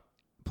 Yeah.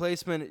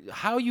 Placement,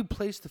 how you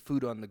place the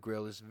food on the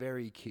grill is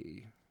very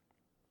key.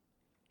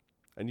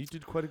 And you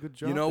did quite a good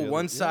job. You know, the other-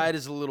 one yeah. side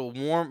is a little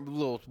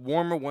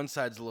warmer, one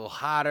side's a little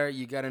hotter.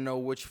 You got to know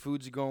which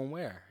foods are going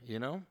where, you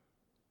know?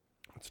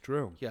 That's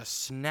true. You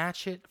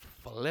snatch it,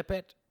 flip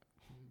it,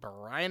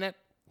 brine it,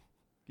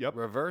 Yep.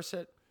 reverse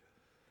it,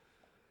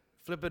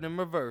 flip it and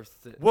reverse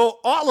it. Well,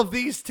 all of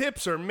these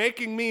tips are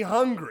making me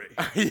hungry.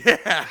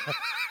 Yeah.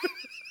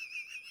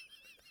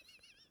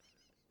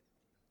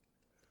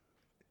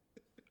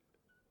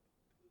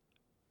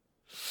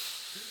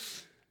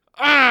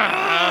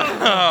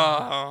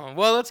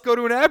 Well, let's go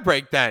to an ad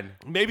break then.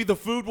 Maybe the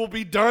food will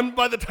be done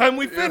by the time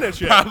we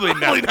finish it. Probably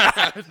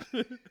not.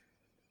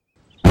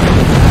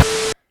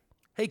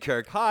 Hey,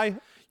 Kirk. Hi.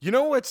 You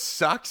know what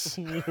sucks?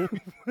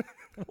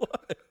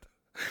 What?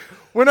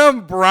 When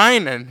I'm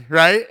brining,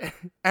 right?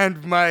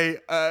 And my,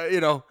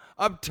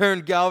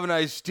 upturned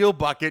galvanized steel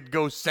bucket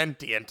goes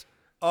sentient.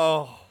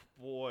 Oh,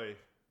 boy.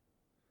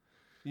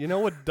 You know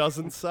what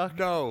doesn't suck?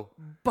 No.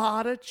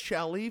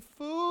 Botticelli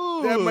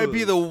food. That might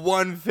be the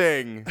one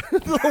thing.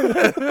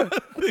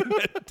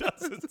 It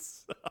doesn't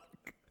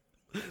suck.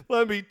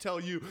 Let me tell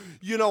you,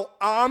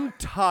 I'm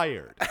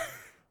tired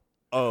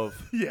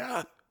of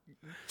Yeah.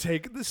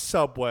 taking the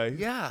subway.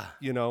 Yeah.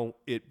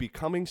 It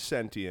becoming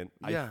sentient.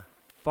 Yeah. I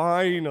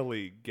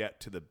finally get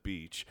to the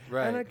beach.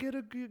 Right. And I get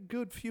a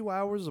good few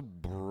hours of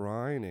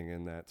brining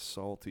in that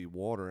salty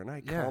water. And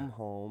I Yeah. come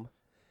home,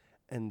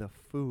 and the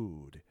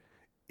food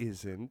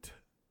isn't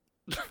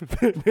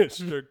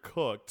finished or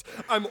cooked.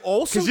 I'm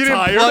also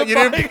tired you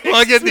didn't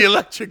plug in the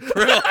electric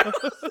grill.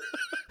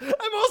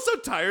 I'm also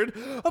tired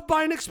of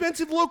buying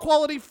expensive,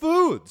 low-quality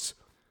foods.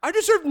 I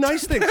deserve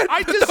nice things.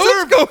 I Those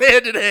deserve... go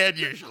hand in hand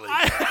usually.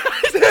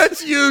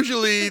 That's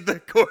usually the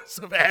course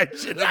of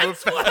action.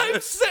 That's what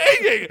I'm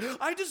saying.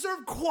 I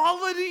deserve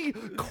quality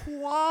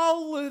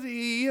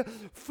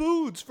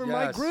foods for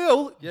my Yes.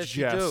 grill, Yes,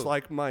 you just do.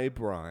 like my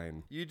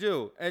brine. You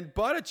do. And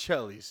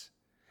Botticelli's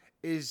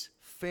is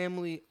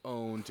family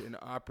owned and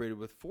operated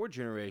with 4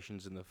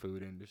 generations in the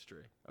food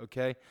industry.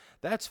 Okay?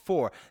 That's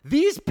 4.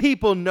 These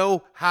people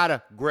know how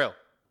to grill.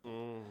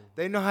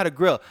 They know how to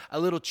grill. A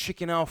little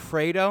chicken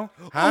Alfredo,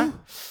 huh?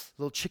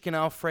 Little chicken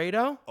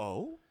Alfredo?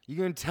 Oh? You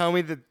gonna tell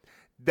me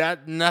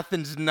that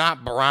nothing's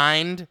not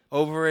brined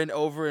over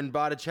in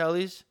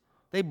Botticelli's?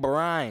 They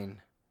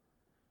brine.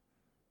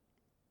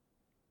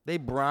 They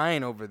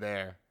brine over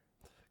there.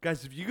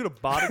 Guys, if you go to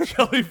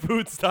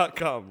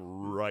BotticelliFoods.com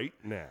right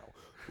now,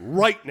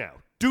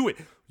 do it.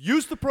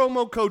 Use the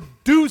promo code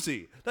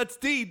DOOZY. That's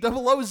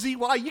DOOZY.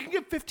 You can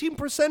get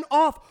 15%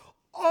 off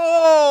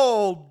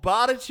all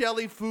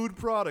Botticelli food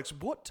products.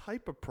 What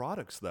type of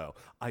products, though?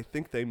 I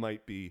think they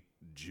might be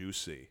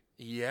juicy.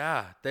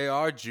 Yeah, they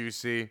are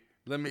juicy.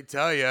 Let me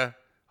tell you,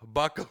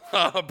 buckle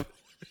up.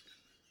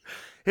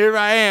 Here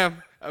I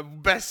am,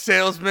 best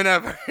salesman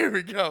ever. Here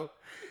we go.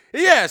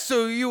 Yeah,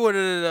 so you want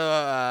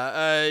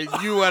to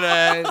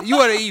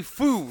eat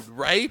food,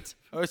 right?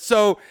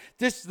 So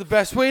this is the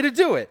best way to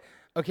do it.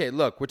 Okay,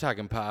 look, we're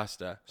talking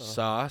pasta,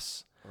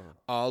 sauce,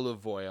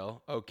 olive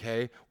oil.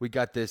 Okay, we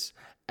got this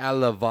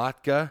alla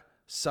vodka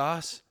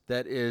sauce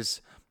that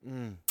is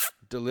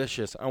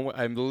delicious. I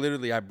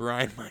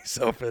brine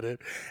myself in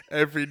it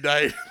every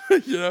night.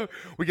 You know,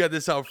 we got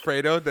this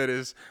Alfredo that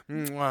is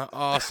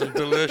awesome,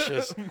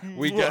 delicious.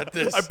 We got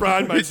this. I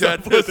brine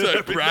myself with with it I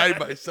every brine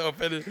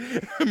myself in it.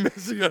 I'm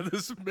missing on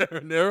this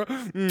marinara.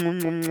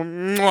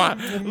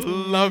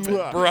 Love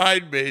it.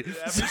 Brine me.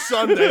 Every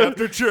Sunday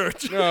after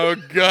church. Oh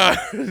God,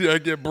 I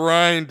get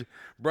brined.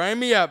 Brine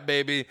me up,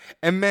 baby,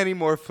 and many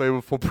more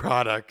flavorful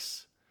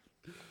products.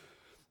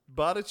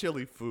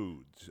 Botticelli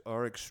foods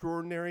are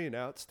extraordinary and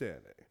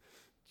outstanding,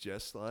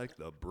 just like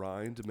the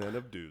brined men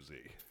of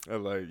Doozy. I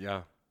like,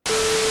 yeah.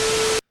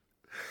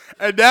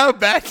 And now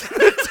back to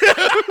the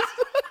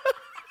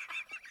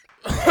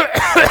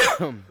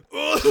tips.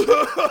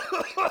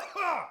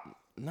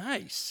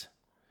 Nice.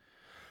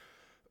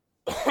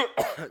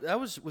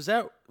 Was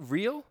that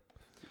real?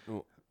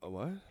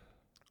 What?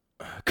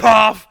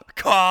 Cough.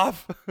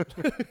 Cough,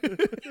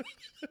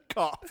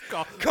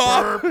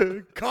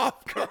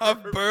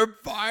 Cough,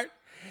 burp, fart,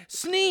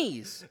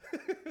 sneeze,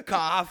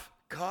 cough.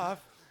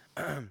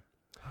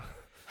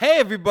 Hey,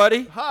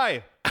 everybody.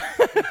 Hi.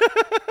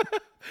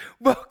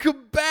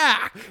 Welcome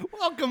back.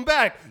 Welcome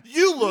back.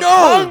 You look No.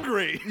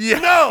 hungry. Yeah.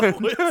 No,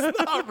 it's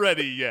not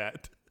ready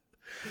yet.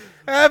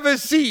 Have a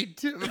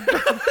seat.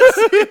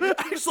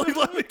 Actually,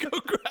 let me go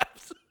grab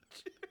some.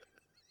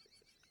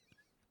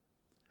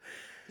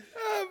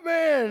 Oh,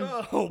 man.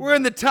 Oh, We're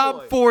in the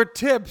top boy. 4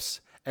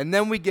 tips, and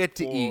then we get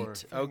to 4.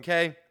 eat,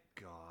 okay?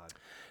 God.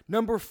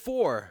 Number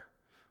 4.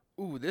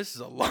 Ooh, this is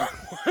a long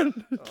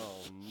one.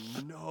 Oh,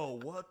 no.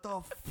 What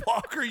the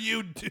fuck are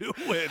you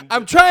doing?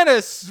 I'm trying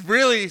to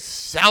really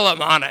sell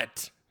them on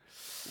it.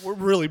 We're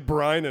really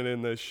brining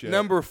in this shit.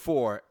 Number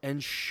 4.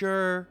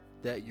 Ensure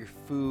that your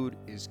food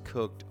is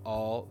cooked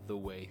all the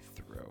way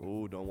through.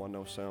 Ooh, don't want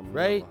no salmonella.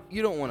 Right?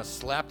 You don't want to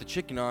slap the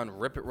chicken on,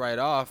 rip it right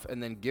off,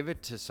 and then give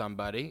it to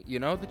somebody. You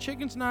know, the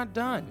chicken's not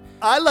done.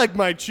 I like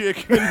my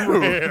chicken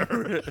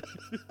rare.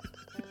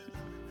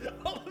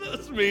 All of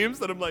those memes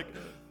that I'm like,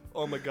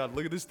 oh my God,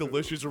 look at this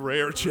delicious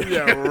rare chicken.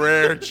 Yeah,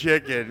 rare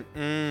chicken.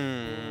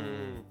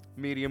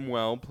 Medium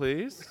well,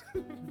 please.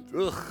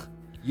 Ugh.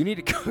 You need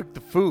to cook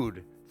the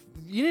food.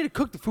 You need to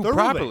cook the food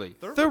Thoroughly.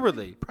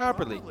 properly.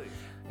 Properly.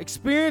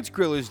 Experienced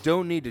grillers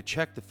don't need to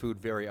check the food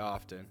very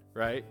often,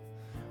 right?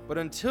 But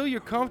until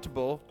you're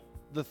comfortable,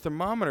 the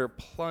thermometer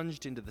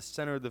plunged into the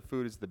center of the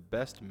food is the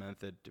best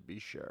method to be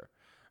sure.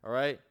 All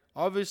right?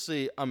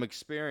 Obviously, I'm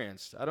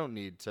experienced. I don't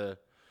need to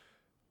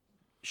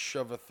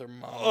shove a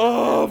thermometer.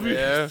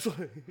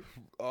 Obviously.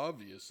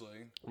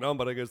 Obviously. No,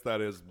 but I guess that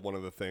is one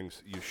of the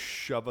things. You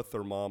shove a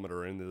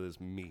thermometer into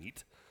this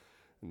meat,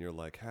 and you're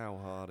like, how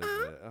hot is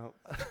it?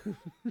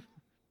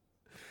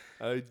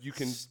 You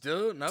can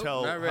Still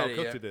tell not how ready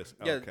cooked yet. it is.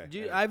 Yeah,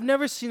 Okay. I've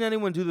never seen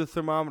anyone do the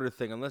thermometer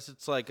thing unless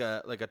it's like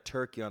a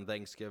turkey on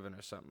Thanksgiving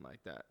or something like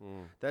that.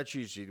 That's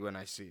usually when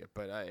I see it,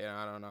 but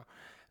I don't know.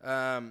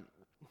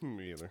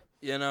 Me either.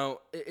 You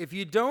know, if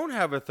you don't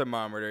have a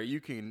thermometer,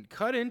 you can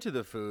cut into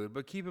the food,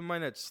 but keep in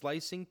mind that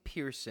slicing,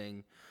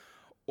 piercing,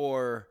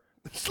 or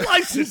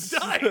slicing,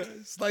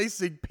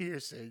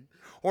 piercing,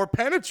 or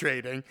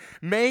penetrating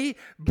may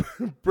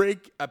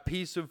break a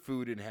piece of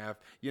food in half.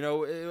 You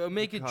know, it'll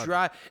make it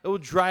dry. It will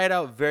dry it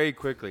out very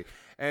quickly.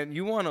 And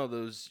you want all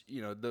those,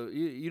 you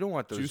don't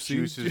want those Juicy.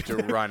 juices to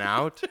run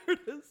out.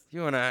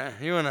 You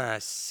wanna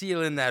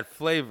seal in that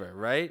flavor,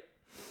 right?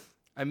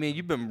 I mean,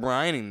 you've been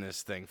brining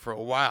this thing for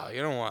a while.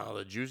 You don't want all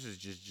the juices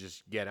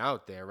just get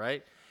out there,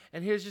 right?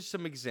 And here's just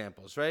some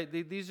examples, right?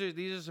 These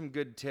are some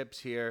good tips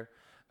here.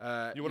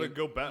 You want to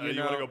go back? You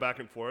want to go back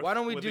and forth? Why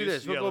don't we with do these?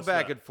 this? We'll Yeah, go let's do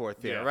back that. and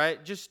forth here, Yeah.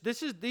 right? Just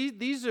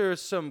these are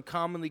some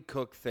commonly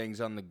cooked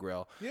things on the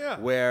grill. Yeah.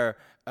 Where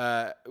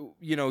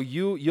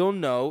you'll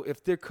know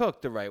if they're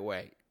cooked the right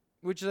way,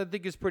 which I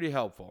think is pretty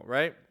helpful,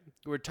 right?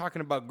 We're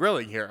talking about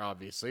grilling here,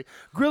 obviously.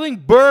 Grilling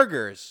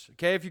burgers,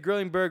 okay? If you're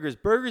grilling burgers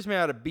made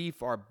out of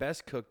beef are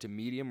best cooked to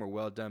medium or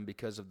well done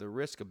because of the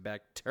risk of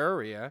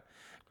bacteria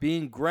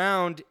being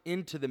ground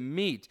into the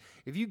meat.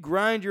 If you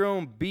grind your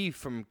own beef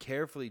from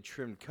carefully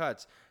trimmed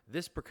cuts,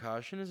 this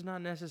precaution is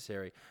not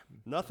necessary.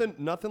 Nothing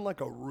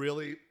like a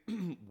really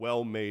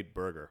well-made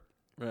burger.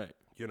 Right.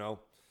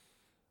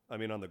 I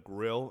mean, on the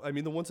grill. I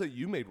mean, the ones that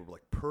you made were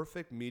like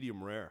perfect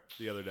medium rare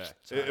the other day.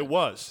 It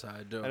was.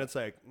 Side dough. And it's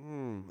like, I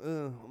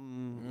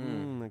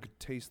could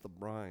taste the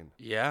brine.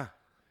 Yeah.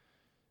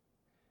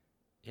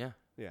 Yeah.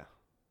 Yeah.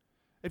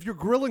 If you're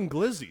grilling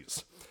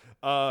glizzies,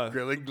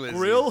 Grilling glizzies.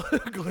 grill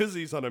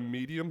glizzies on a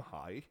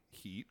medium-high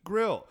heat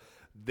grill.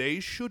 They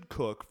should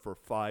cook for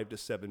 5 to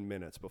 7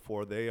 minutes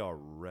before they are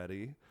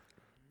ready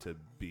to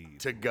be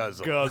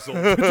guzzle.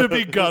 to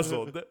be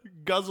guzzled.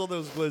 Guzzle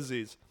those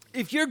glizzies.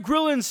 If you're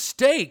grilling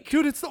steak.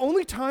 Dude, it's the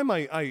only time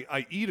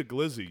I eat a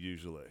glizzy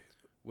usually.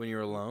 When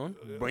you're alone?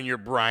 When you're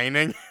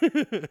brining?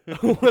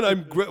 when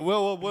I'm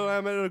when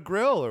I'm at a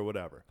grill or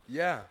whatever.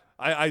 Yeah.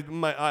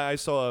 I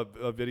saw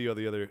a video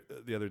the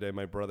other day.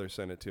 My brother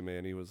sent it to me,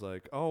 and he was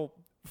like, "Oh,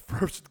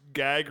 first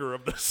gagger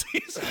of the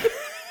season."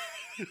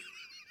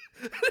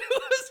 It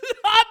was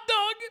a hot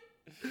dog,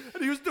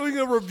 and he was doing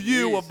a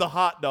review of the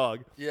hot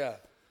dog. Yeah.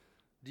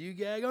 Do you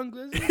gag on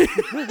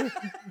glizzy?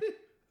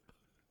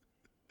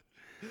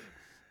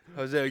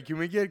 Jose, can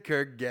we get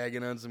Kirk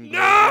gagging on some glizzy?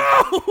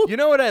 No! You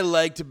know what I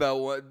liked about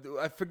what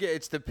I forget?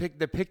 It's the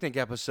picnic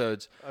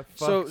episodes.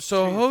 So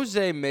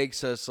Jose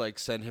makes us like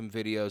send him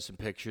videos and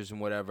pictures and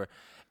whatever.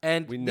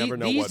 And We never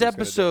know what these he's gonna do.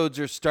 episodes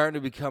are starting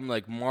to become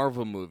like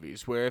Marvel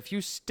movies, where if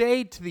you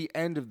stay to the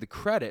end of the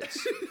credits,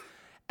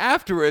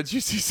 afterwards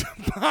you see some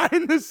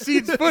behind the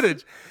scenes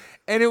footage,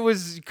 and it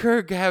was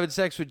Kirk having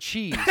sex with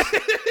cheese,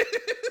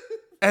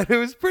 and it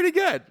was pretty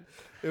good.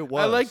 It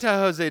was. I liked how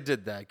Jose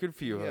did that. Good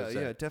for you, Jose.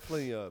 Yeah,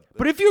 definitely.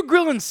 But if you're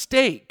grilling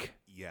steak,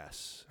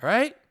 Yes.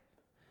 right?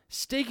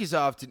 Steak is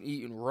often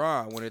eaten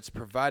raw when it's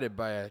provided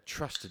by a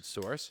trusted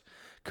source.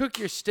 Cook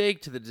your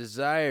steak to the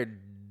desired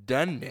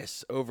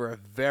doneness over a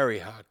very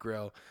hot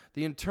grill.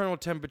 The internal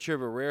temperature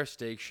of a rare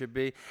steak should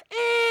be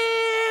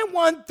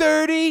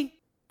 130.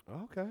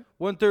 Okay.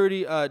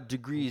 130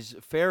 degrees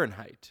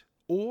Fahrenheit.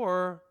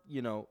 Or,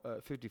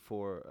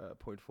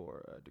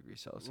 54.4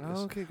 degrees Celsius.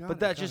 Okay, got but it,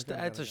 that's got it, just got it,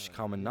 that's got it, just got it.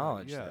 common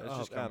knowledge. Yeah, That's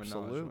just common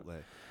knowledge.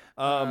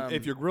 absolutely.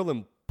 If you're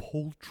grilling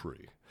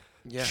poultry,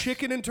 Yeah.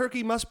 chicken and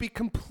turkey must be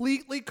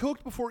completely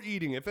cooked before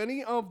eating. If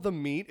any of the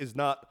meat is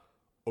not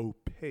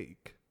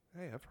opaque,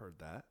 hey, I've heard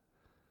that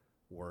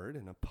word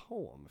in a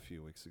poem a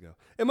few weeks ago.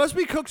 It must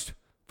be cooked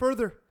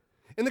further.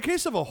 In the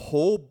case of a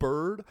whole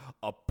bird,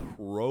 a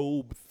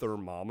probe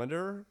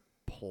thermometer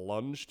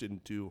plunged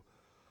into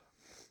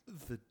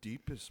the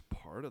deepest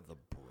part of the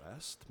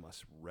breast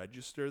must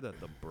register that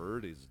the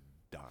bird is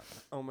done.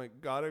 Oh my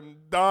God, I'm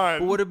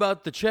done. But what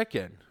about the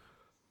chicken?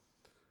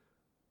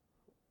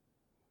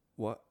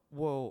 What?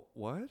 Well,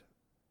 what?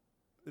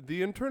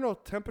 The internal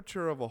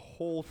temperature of a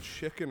whole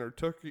chicken or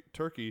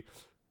turkey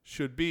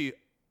should be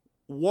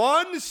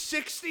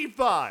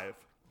 165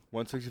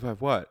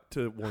 165 what?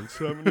 to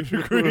 170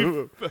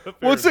 degrees.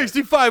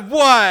 165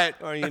 what?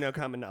 Or,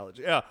 common knowledge.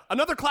 Yeah.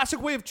 Another classic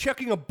way of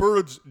checking a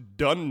bird's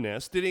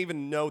doneness. Didn't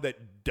even know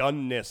that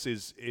doneness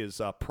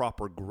is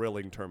proper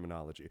grilling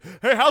terminology.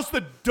 Hey, how's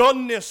the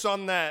doneness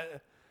on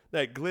that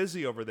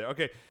glizzy over there?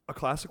 Okay. A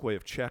classic way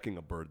of checking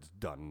a bird's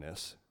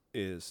doneness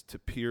is to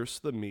pierce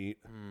the meat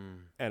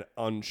and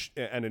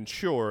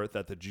ensure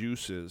that the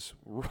juices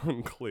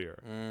run clear.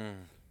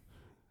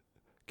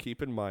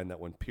 Keep in mind that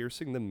when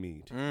piercing the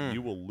meat,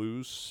 you will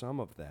lose some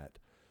of that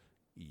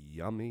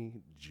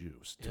yummy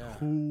juice. Yeah.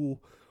 Oh,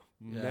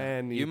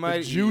 man, You the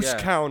might- juice yeah.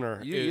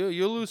 counter.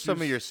 You'll lose some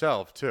of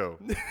yourself too.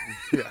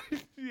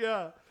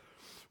 Yeah.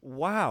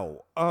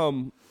 Wow.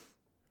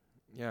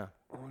 Yeah.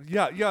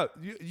 Yeah.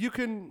 You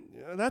can.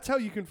 That's how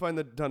you can find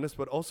the doneness.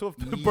 But also, if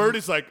the bird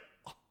is like,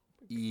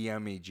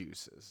 Yummy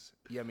juices.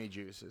 Yummy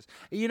juices.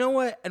 You know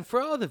what? And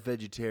for all the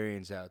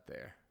vegetarians out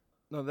there.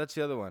 No, that's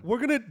the other one. we're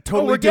gonna Oh,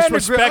 totally we're getting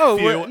disrespect you.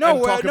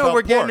 we're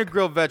We're getting to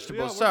grilled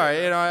vegetables. Yeah, Sorry,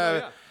 we're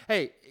getting- yeah.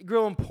 Hey,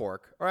 grilling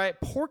pork. All right,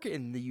 pork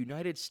in the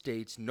United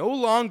States no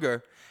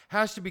longer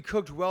has to be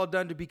cooked well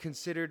done to be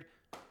considered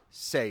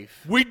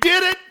safe. We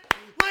did it,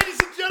 ladies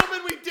and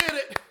gentlemen. We did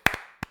it.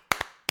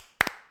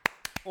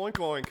 Oink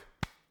oink.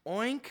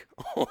 Oink,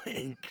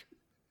 oink.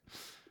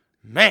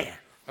 Man,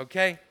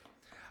 okay.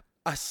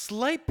 A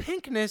slight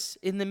pinkness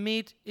in the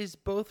meat is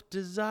both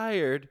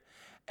desired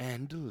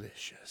and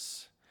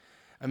delicious.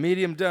 A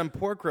medium done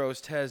pork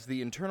roast has the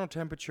internal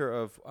temperature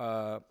of,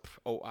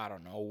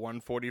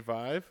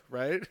 145,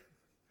 right?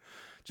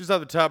 Just off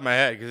the top of my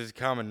head, because it's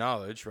common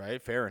knowledge,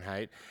 right?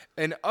 Fahrenheit.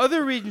 In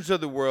other regions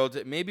of the world,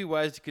 it may be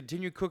wise to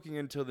continue cooking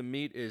until the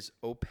meat is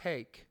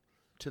opaque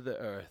to the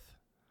earth.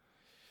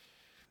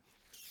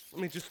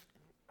 Let me just.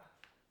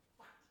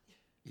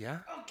 Yeah?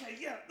 Okay,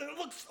 yeah, it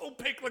looks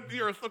opaque like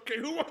the earth. Okay,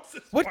 who wants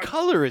this? What one?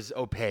 color is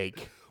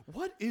opaque?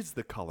 What is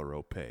the color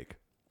opaque?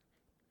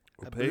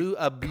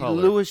 A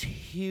color. bluish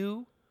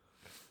hue?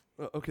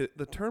 Okay,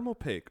 the term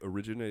opaque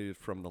originated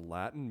from the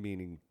Latin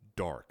meaning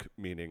dark,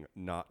 meaning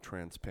not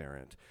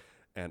transparent.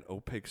 And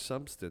opaque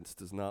substance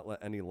does not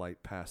let any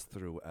light pass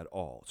through at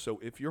all. So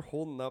if you're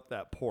holding up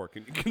that pork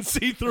and you can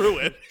see through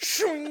it,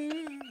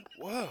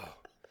 Whoa.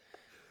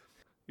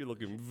 you're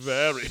looking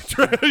very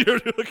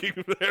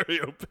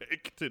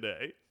opaque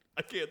today.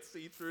 I can't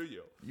see through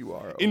you. You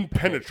are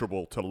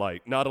Impenetrable to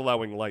light, not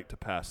allowing light to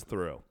pass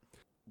through.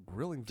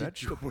 Grilling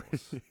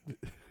vegetables.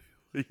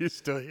 Are you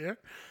still here?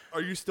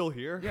 Are you still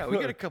here? Yeah, we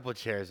got a couple of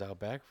chairs out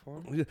back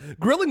for him.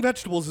 Grilling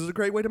vegetables is a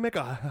great way to make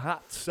a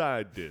hot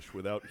side dish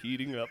without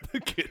heating up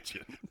the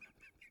kitchen.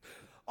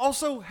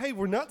 Also, hey,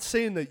 we're not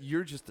saying that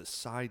you're just a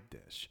side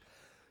dish.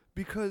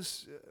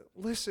 Because,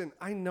 listen,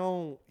 I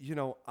know,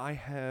 I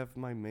have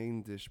my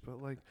main dish, but,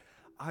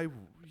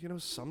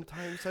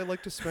 sometimes I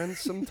like to spend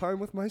some time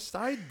with my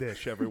side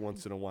dish every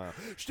once in a while.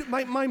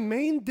 My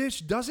main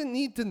dish doesn't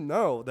need to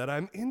know that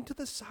I'm into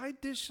the side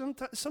dish.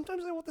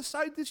 Sometimes I want the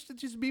side dish to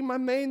just be my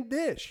main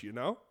dish,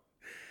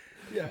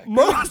 Yeah.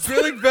 Most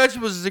Grilling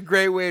vegetables is a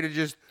great way to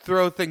just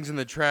throw things in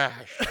the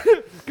trash.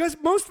 Guys,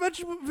 most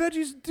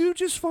veggies do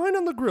just fine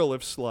on the grill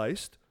if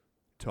sliced,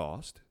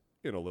 tossed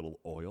in a little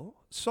oil,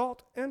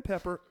 salt, and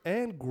pepper,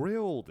 and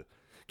grilled.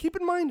 Keep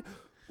in mind,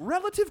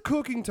 relative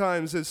cooking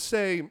times as,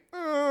 say,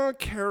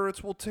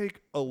 carrots will take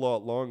a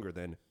lot longer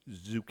than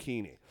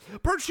zucchini.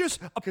 Because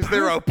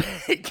they're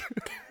opaque.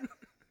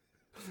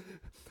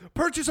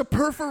 Purchase a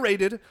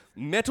perforated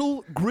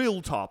metal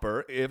grill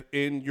topper if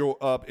your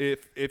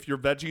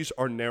veggies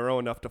are narrow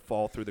enough to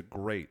fall through the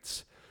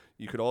grates.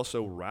 You could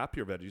also wrap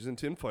your veggies in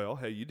tin foil.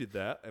 Hey, you did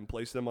that, and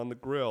place them on the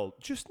grill.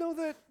 Just know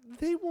that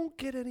they won't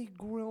get any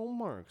grill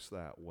marks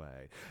that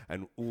way.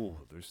 And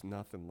there's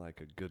nothing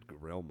like a good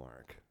grill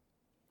mark.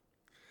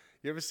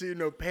 You ever seen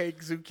an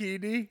opaque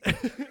zucchini?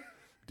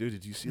 Dude,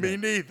 did you see Me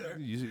that? neither.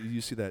 You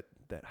see that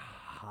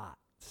hot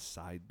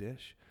side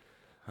dish?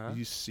 Huh? Did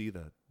you see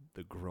the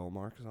grill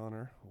marks on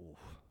her? Oof,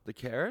 The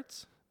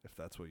carrots? if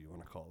that's what you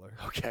want to call her.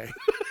 Okay.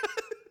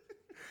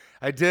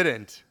 I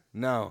didn't.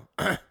 No.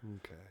 Okay.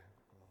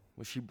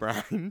 Was she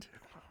brined?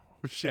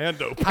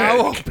 And opaque.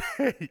 How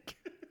opaque?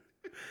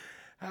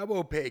 How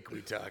opaque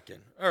we talking?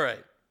 All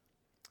right.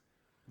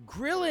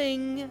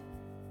 Grilling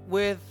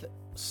with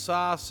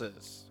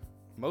sauces.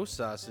 Most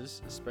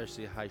sauces,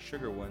 especially high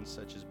sugar ones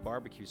such as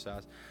barbecue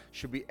sauce,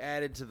 should be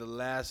added to the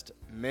last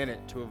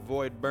minute to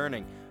avoid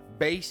burning.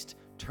 Baste,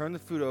 turn the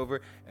food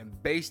over,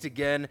 and baste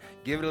again.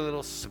 Give it a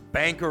little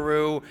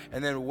spankaroo,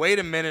 and then wait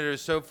a minute or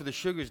so for the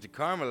sugars to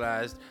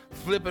caramelize.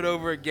 Flip it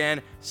over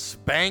again,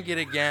 spank it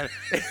again,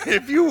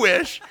 if you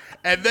wish,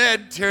 and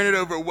then turn it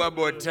over one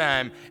more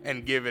time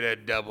and give it a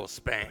double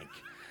spank.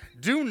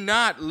 Do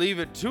not leave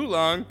it too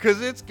long, because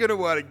it's going to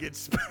want to get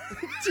spanked.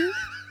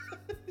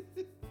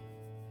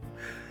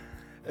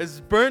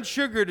 As burnt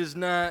sugar is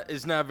not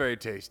very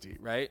tasty,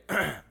 right?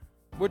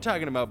 We're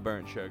talking about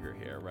burnt sugar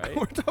here, right?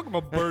 We're talking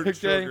about burnt Okay.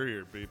 sugar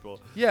here, people.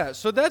 Yeah,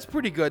 so that's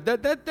pretty good.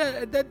 That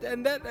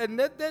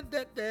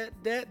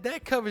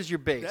covers your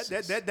bases.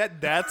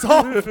 That's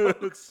all.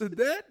 So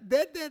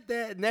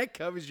that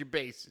covers your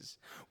bases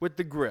with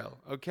the grill,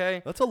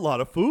 okay? That's a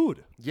lot of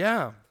food.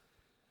 Yeah.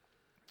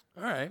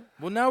 All right.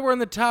 Well, now we're in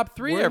the top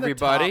 3, We're in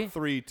everybody. the top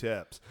 3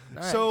 tips.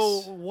 Nice. So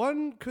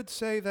one could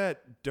say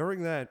that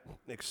during that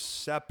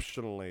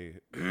exceptionally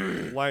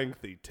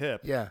lengthy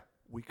tip, Yeah.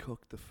 we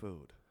cooked the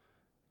food.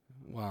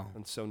 Wow.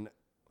 And so,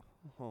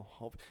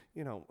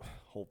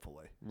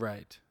 hopefully.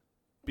 Right.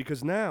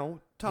 Because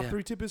now, top Yeah.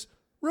 3 tip is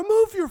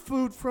remove your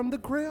food from the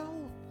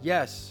grill.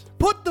 Yes.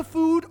 Put the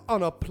food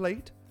on a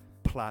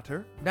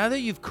platter. Now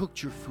that you've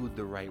cooked your food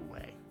the right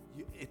way,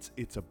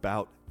 It's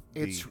about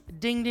it's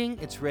ding ding,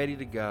 it's ready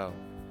to go.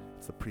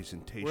 it's the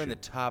presentation. We're in the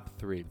top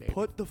 3, baby.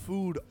 Put the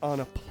food on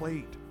a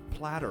plate,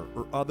 platter,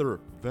 or other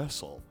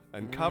vessel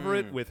and cover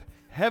it with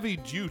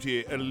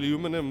heavy-duty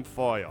aluminum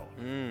foil.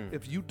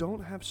 If you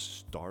don't have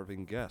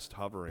starving guests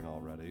hovering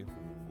already,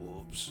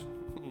 whoops,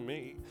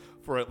 me,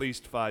 for at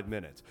least 5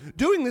 minutes.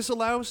 Doing this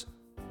allows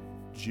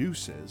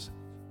juices.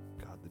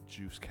 God, the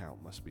juice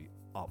count must be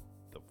up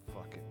the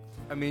fucking...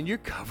 I mean, you're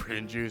covered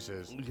in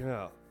juices.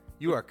 Yeah.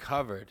 You are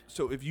covered.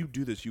 So if you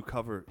do this, you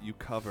cover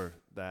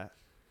that.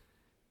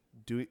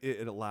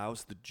 It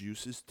allows the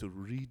juices to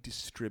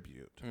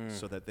redistribute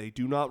so that they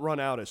do not run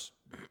out as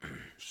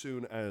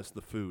soon as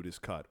the food is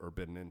cut or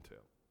bitten into.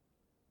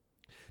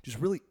 Just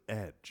really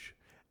edge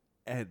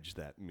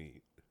that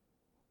meat.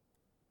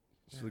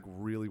 Just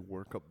really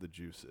work up the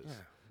juices.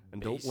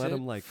 And Base don't let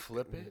it, them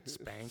flip it,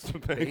 spank it,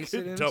 spank base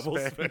it, it, and double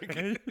spank spank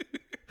it.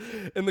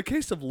 In the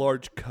case of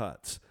large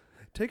cuts,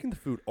 taking the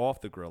food off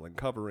the grill and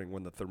covering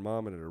when the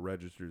thermometer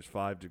registers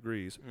 5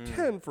 degrees,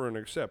 10 for an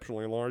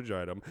exceptionally large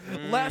item,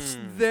 less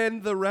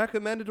than the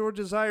recommended or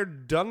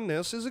desired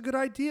doneness is a good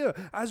idea,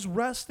 as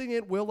resting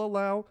it will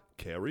allow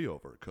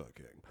carryover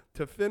cooking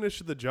to finish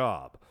the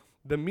job.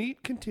 The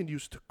meat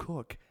continues to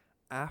cook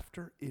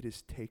after it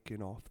is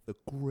taken off the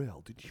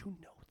grill. Did you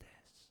know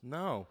this?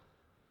 No.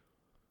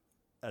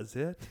 As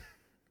it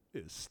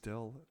is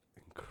still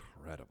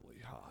incredibly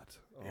hot.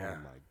 Yeah.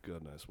 Oh my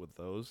goodness, with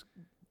those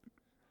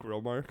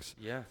grill marks.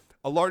 Yeah.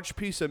 A large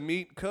piece of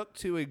meat cooked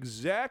to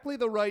exactly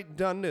the right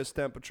doneness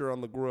temperature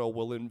on the grill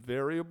will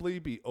invariably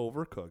be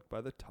overcooked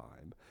by the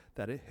time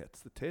that it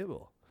hits the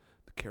table.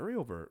 The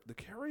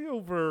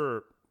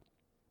carryover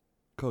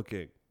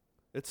cooking,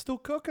 it's still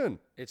cooking.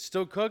 It's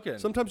still cooking.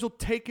 Sometimes you'll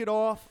take it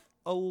off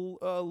a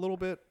little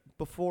bit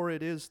before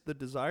it is the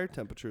desired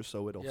temperature,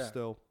 so it'll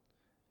still.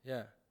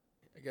 Yeah.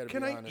 I gotta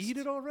Can be I honest. eat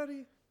it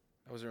already?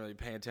 I wasn't really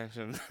paying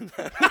attention.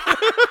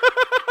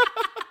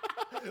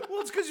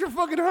 Well, it's because you're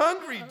fucking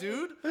hungry,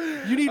 dude.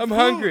 You need I'm food.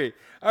 hungry.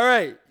 All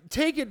right.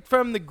 Take it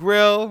from the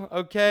grill,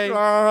 okay?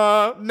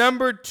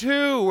 Number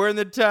 2. We're in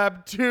the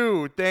top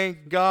 2.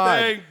 Thank God.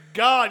 Thank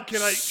God.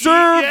 Can I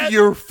Serve eat yet?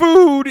 your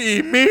food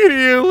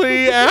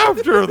immediately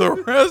after the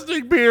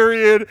resting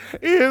period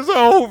is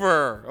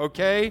over,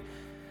 okay?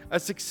 A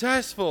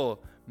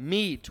successful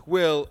meat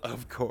will,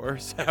 of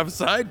course, have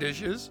side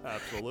dishes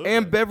Absolutely.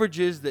 and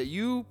beverages that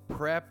you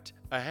prepped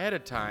ahead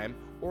of time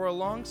or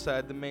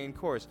alongside the main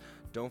course.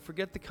 Don't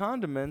forget the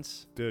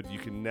condiments. Dude, you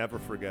can never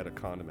forget a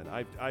condiment.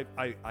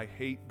 I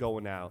hate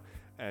going out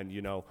and,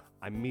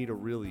 I meet a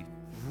really,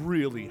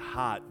 really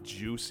hot,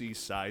 juicy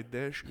side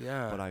dish,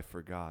 but I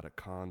forgot a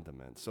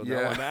condiment. So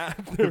now I'm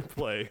at their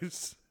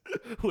place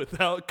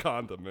without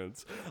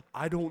condiments.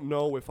 I don't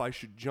know if I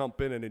should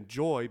jump in and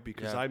enjoy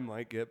because I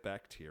might get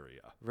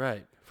bacteria.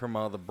 Right, from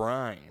all the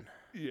brine.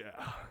 Yeah.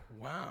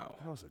 Wow.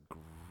 That was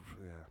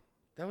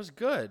That was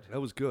good.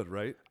 That was good,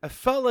 right? I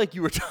felt like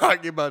you were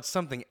talking about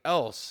something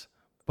else,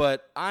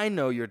 but I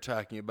know you're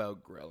talking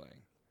about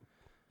grilling.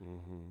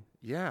 Mm-hmm.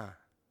 Yeah.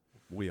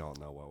 We all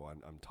know what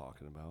I'm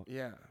talking about.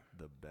 Yeah.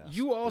 The best.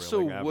 You also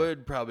grilling ever.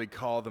 would probably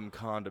call them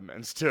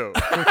condiments, too.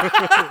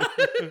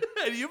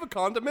 Hey, do you have a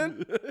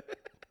condiment?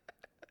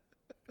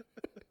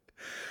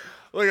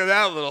 Look at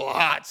that little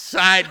hot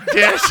side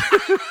dish.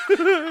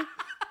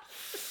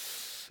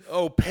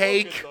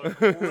 Opaque.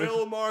 Look at the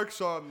grill marks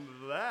on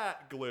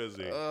that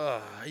glizzy.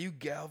 Are you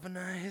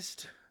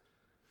galvanized?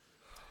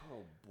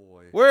 Oh,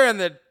 boy. We're in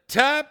the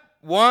top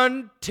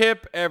 1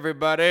 tip,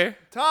 everybody.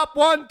 Top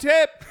 1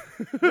 tip.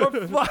 We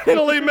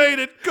finally made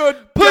it. Good.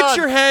 Put done.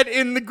 your head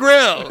in the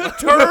grill.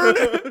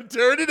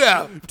 Turn it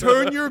out.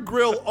 Turn your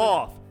grill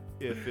off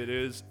if it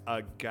is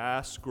a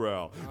gas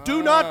grill.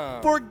 Do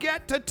not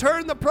forget to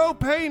turn the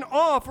propane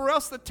off or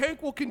else the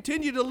tank will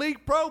continue to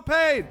leak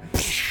propane.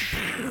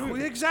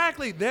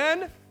 Exactly.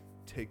 Then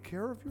take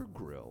care of your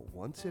grill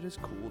once it has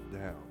cooled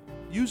down.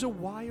 Use a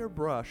wire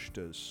brush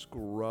to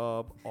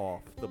scrub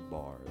off the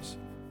bars.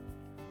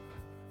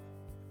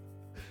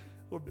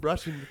 We're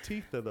brushing the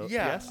teeth of those.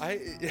 Yeah.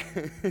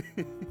 Yes?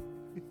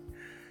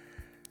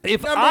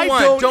 If Number I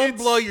 1, don't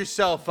it's- blow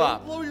yourself Don't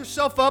up. blow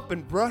yourself up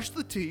and brush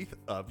the teeth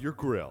of your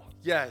grill.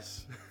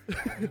 Yes.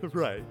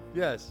 Right.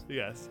 Yes.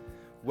 Yes.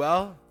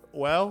 Well,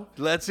 Well,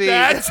 let's eat.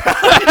 that's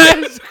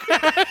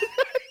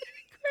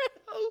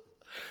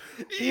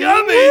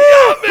Yummy.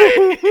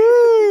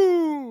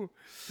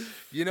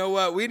 You know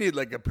what? We need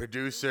like a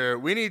producer.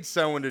 We need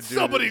someone to do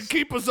somebody this.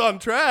 keep us on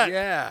track.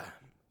 Yeah.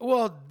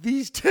 Well,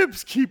 these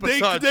tips keep us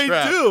They on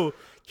track. do.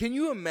 Can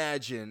you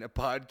imagine a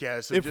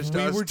podcast of If just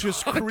we us were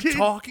just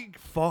talking,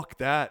 fuck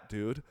that,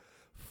 dude.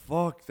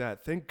 Fuck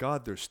that. Thank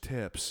God there's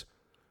tips.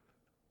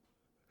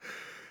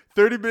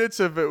 30 minutes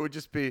of it would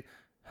just be,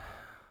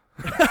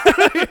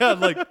 Yeah,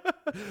 like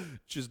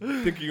just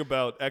thinking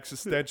about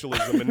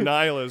existentialism and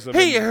nihilism.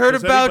 hey, and you heard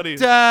does about, anybody-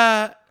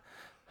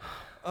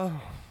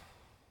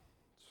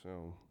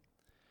 So,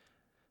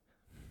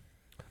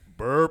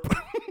 burp.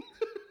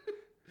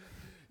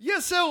 Yeah,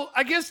 so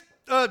I guess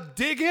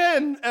dig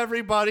in,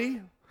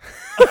 everybody.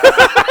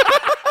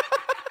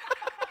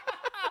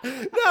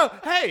 No,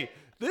 hey,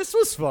 this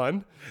was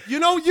fun. You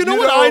know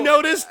what I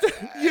noticed?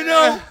 you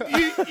know,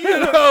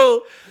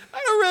 I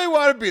don't really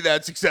want to be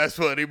that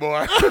successful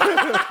anymore.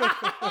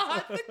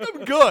 I think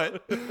I'm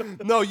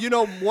good. No,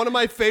 one of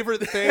my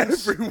favorite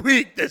things. Every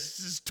week, this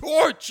is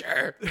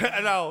torture.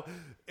 I know.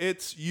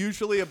 It's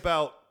usually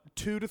about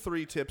 2 to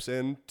 3 tips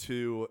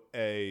into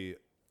a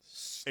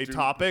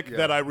topic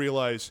that I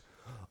realize,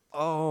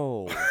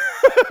 oh,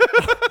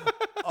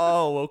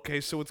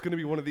 okay. So it's going to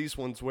be one of these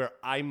ones where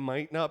I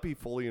might not be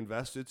fully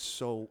invested.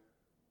 So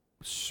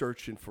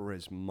searching for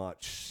as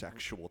much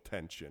sexual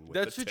tension. With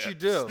That's the what you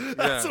tips. do.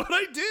 That's Yeah. what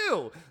I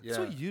do. That's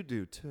Yeah. what you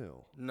do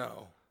too.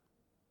 No.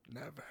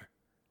 Never.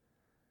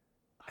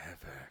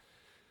 Ever.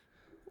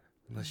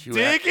 Unless you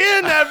Dig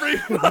in,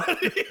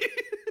 everybody.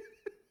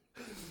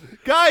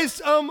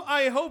 Guys,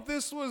 I hope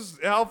this was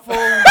helpful.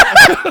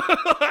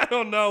 I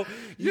don't know.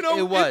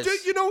 It was.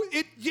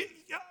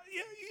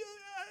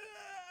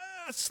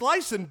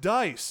 slice and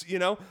dice, you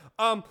know.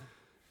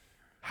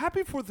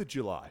 Happy 4th of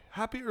July.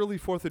 Happy early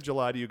 4th of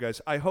July to you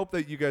guys. I hope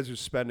that you guys are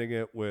spending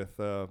it with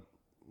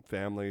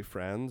family,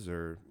 friends,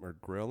 or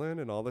grilling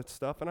and all that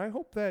stuff. And I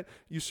hope that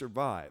you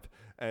survive.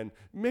 And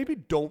maybe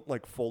don't,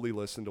 like, fully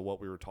listen to what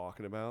we were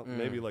talking about.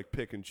 Maybe, like,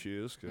 pick and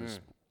choose, because...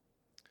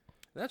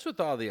 That's with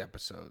all the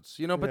episodes,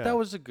 you know. But Yeah. that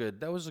was a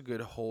good,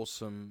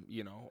 wholesome,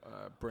 you know,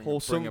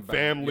 Wholesome,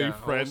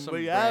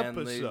 family-friendly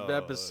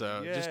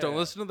episode. Just don't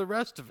listen to the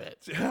rest of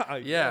it.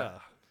 Yeah.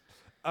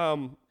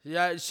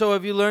 Yeah. So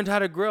have you learned how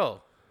to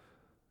grill?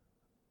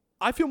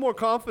 I feel more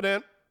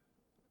confident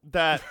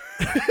that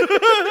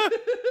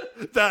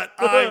that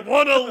I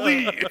want to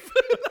leave.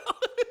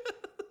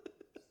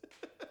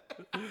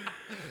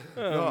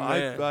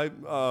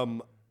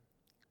 Man.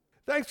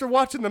 Thanks for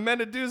watching the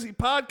Menadoozy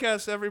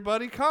podcast,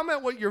 everybody.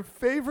 Comment what your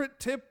favorite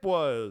tip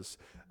was.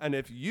 And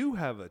if you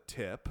have a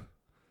tip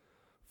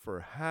for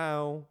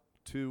how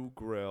to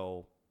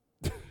grill,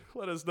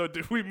 let us know.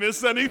 Did we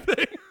miss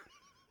anything?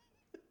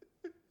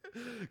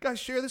 Guys,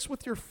 share this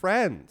with your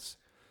friends.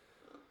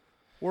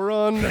 We're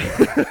on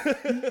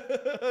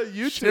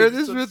YouTube. Share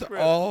this with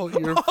Subscribe. all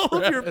your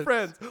of your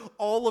friends,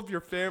 all of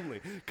your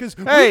family. Because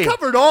Hey. we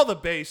covered all the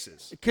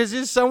bases. Because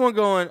there's someone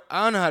going,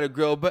 I don't know how to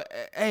grill, but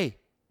hey,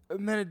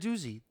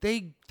 Menadoozy,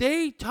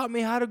 they taught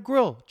me how to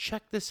grill.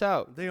 Check this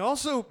out. They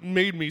also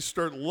made me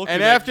start looking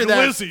And at after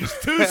that- glizzies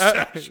too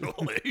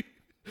sexually.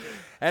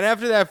 And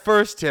after that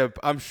first tip,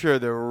 I'm sure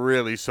they're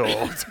really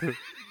sold.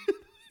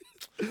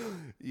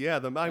 Yeah, I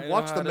know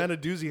watched the how to-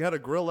 Menadoozy How to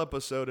Grill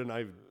episode, and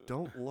I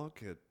don't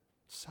look at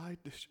side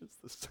dishes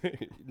the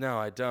same. No,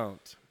 I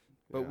don't.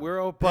 But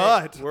we're okay.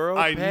 But we're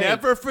I okay.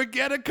 never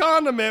forget a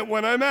condiment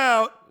when I'm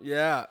out.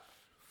 Yeah.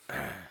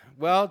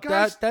 Well,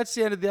 Guys- that's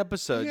the end of the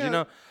episode. Yeah. You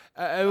know,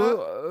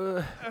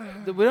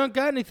 we don't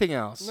got anything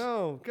else.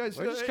 No, guys,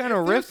 We're just if kind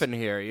of there's- riffing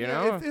here, you yeah,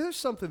 know? If there's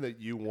something that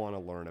you want to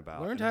learn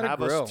about, Learn and how to have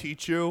grill. us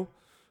teach you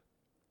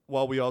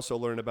while we also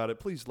learn about it,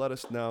 please let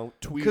us know.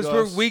 Tweet Because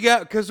us.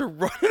 we're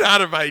running out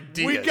of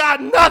ideas. We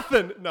got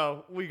nothing.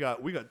 No, we got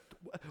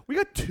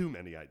too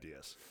many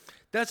ideas.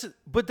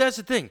 But that's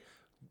the thing.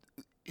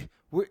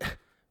 We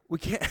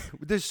can't.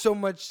 There's so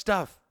much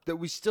stuff that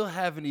we still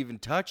haven't even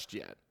touched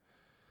yet.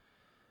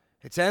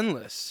 It's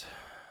endless.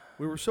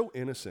 We were so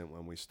innocent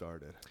when we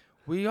started.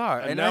 We are,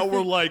 And I now we're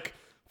think- like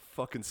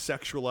fucking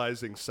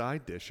sexualizing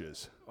side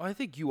dishes. I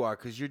think you are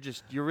because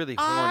you're really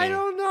horny. I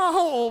don't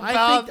know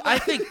about I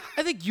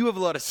think you have a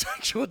lot of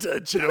sexual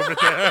tension over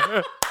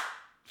there.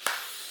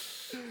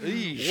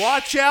 Eesh.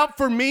 Watch out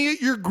for me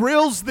at your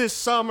grills this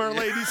summer,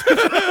 ladies.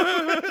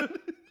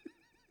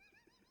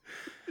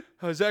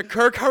 How's that,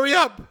 Kirk? Hurry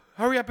up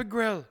and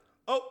grill.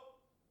 Oh.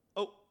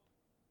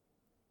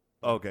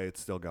 Okay,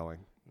 it's still going.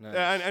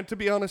 Nice. And to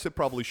be honest, it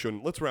probably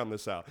shouldn't. Let's round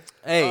this out.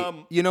 Hey,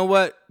 you know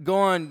what? Go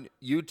on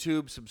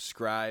YouTube,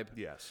 subscribe.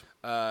 Yes.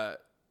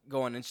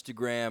 Go on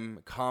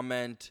Instagram,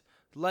 comment,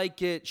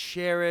 like it,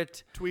 share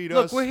it. Tweet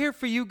Look, us. we're here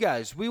for you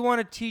guys. We want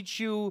to teach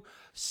you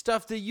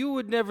stuff that you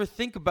would never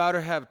think about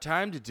or have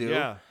time to do.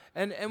 Yeah.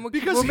 And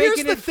Because we're here's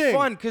making the it thing.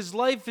 fun because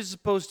life is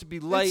supposed to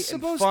be light It's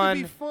and supposed fun.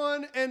 to be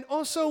fun, and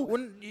also,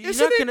 When- you're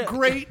isn't not it gonna-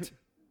 great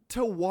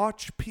to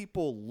watch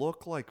people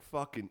look like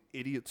fucking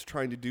idiots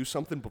trying to do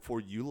something before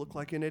you look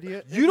like an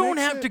idiot? You don't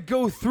have to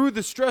go through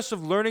the stress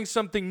of learning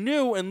something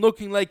new and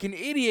looking like an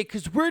idiot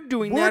because we're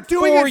doing We're that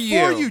doing for it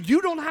you. for you.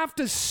 You don't have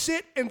to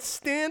sit and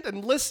stand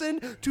and listen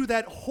to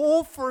that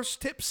whole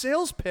first tip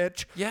sales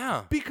pitch.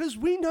 Yeah. Because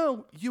we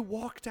know you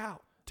walked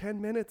out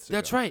 10 minutes ago.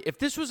 That's right. If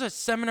this was a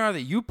seminar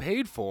that you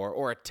paid for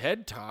or a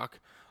TED Talk,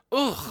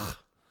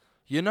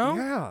 you know?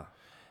 Yeah.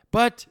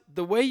 But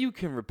the way you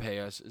can repay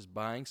us is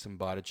buying some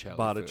Botticelli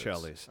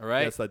Botticelli's. foods, all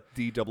right? That's that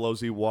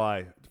DOOZY,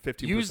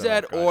 50%. Use off,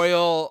 that guys.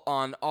 oil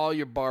on all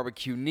your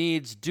barbecue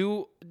needs.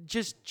 Just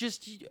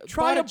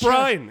Try to Botticelli-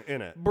 brine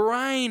in it.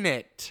 Brine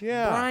it.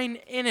 Yeah. Brine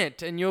in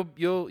it, and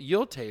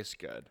you'll taste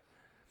good.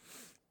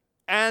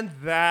 And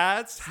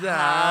that's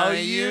how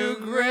you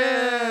grill.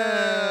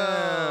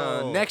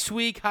 Next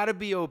week, how to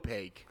be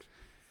opaque.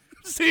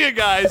 See you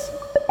guys.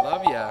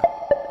 Love ya.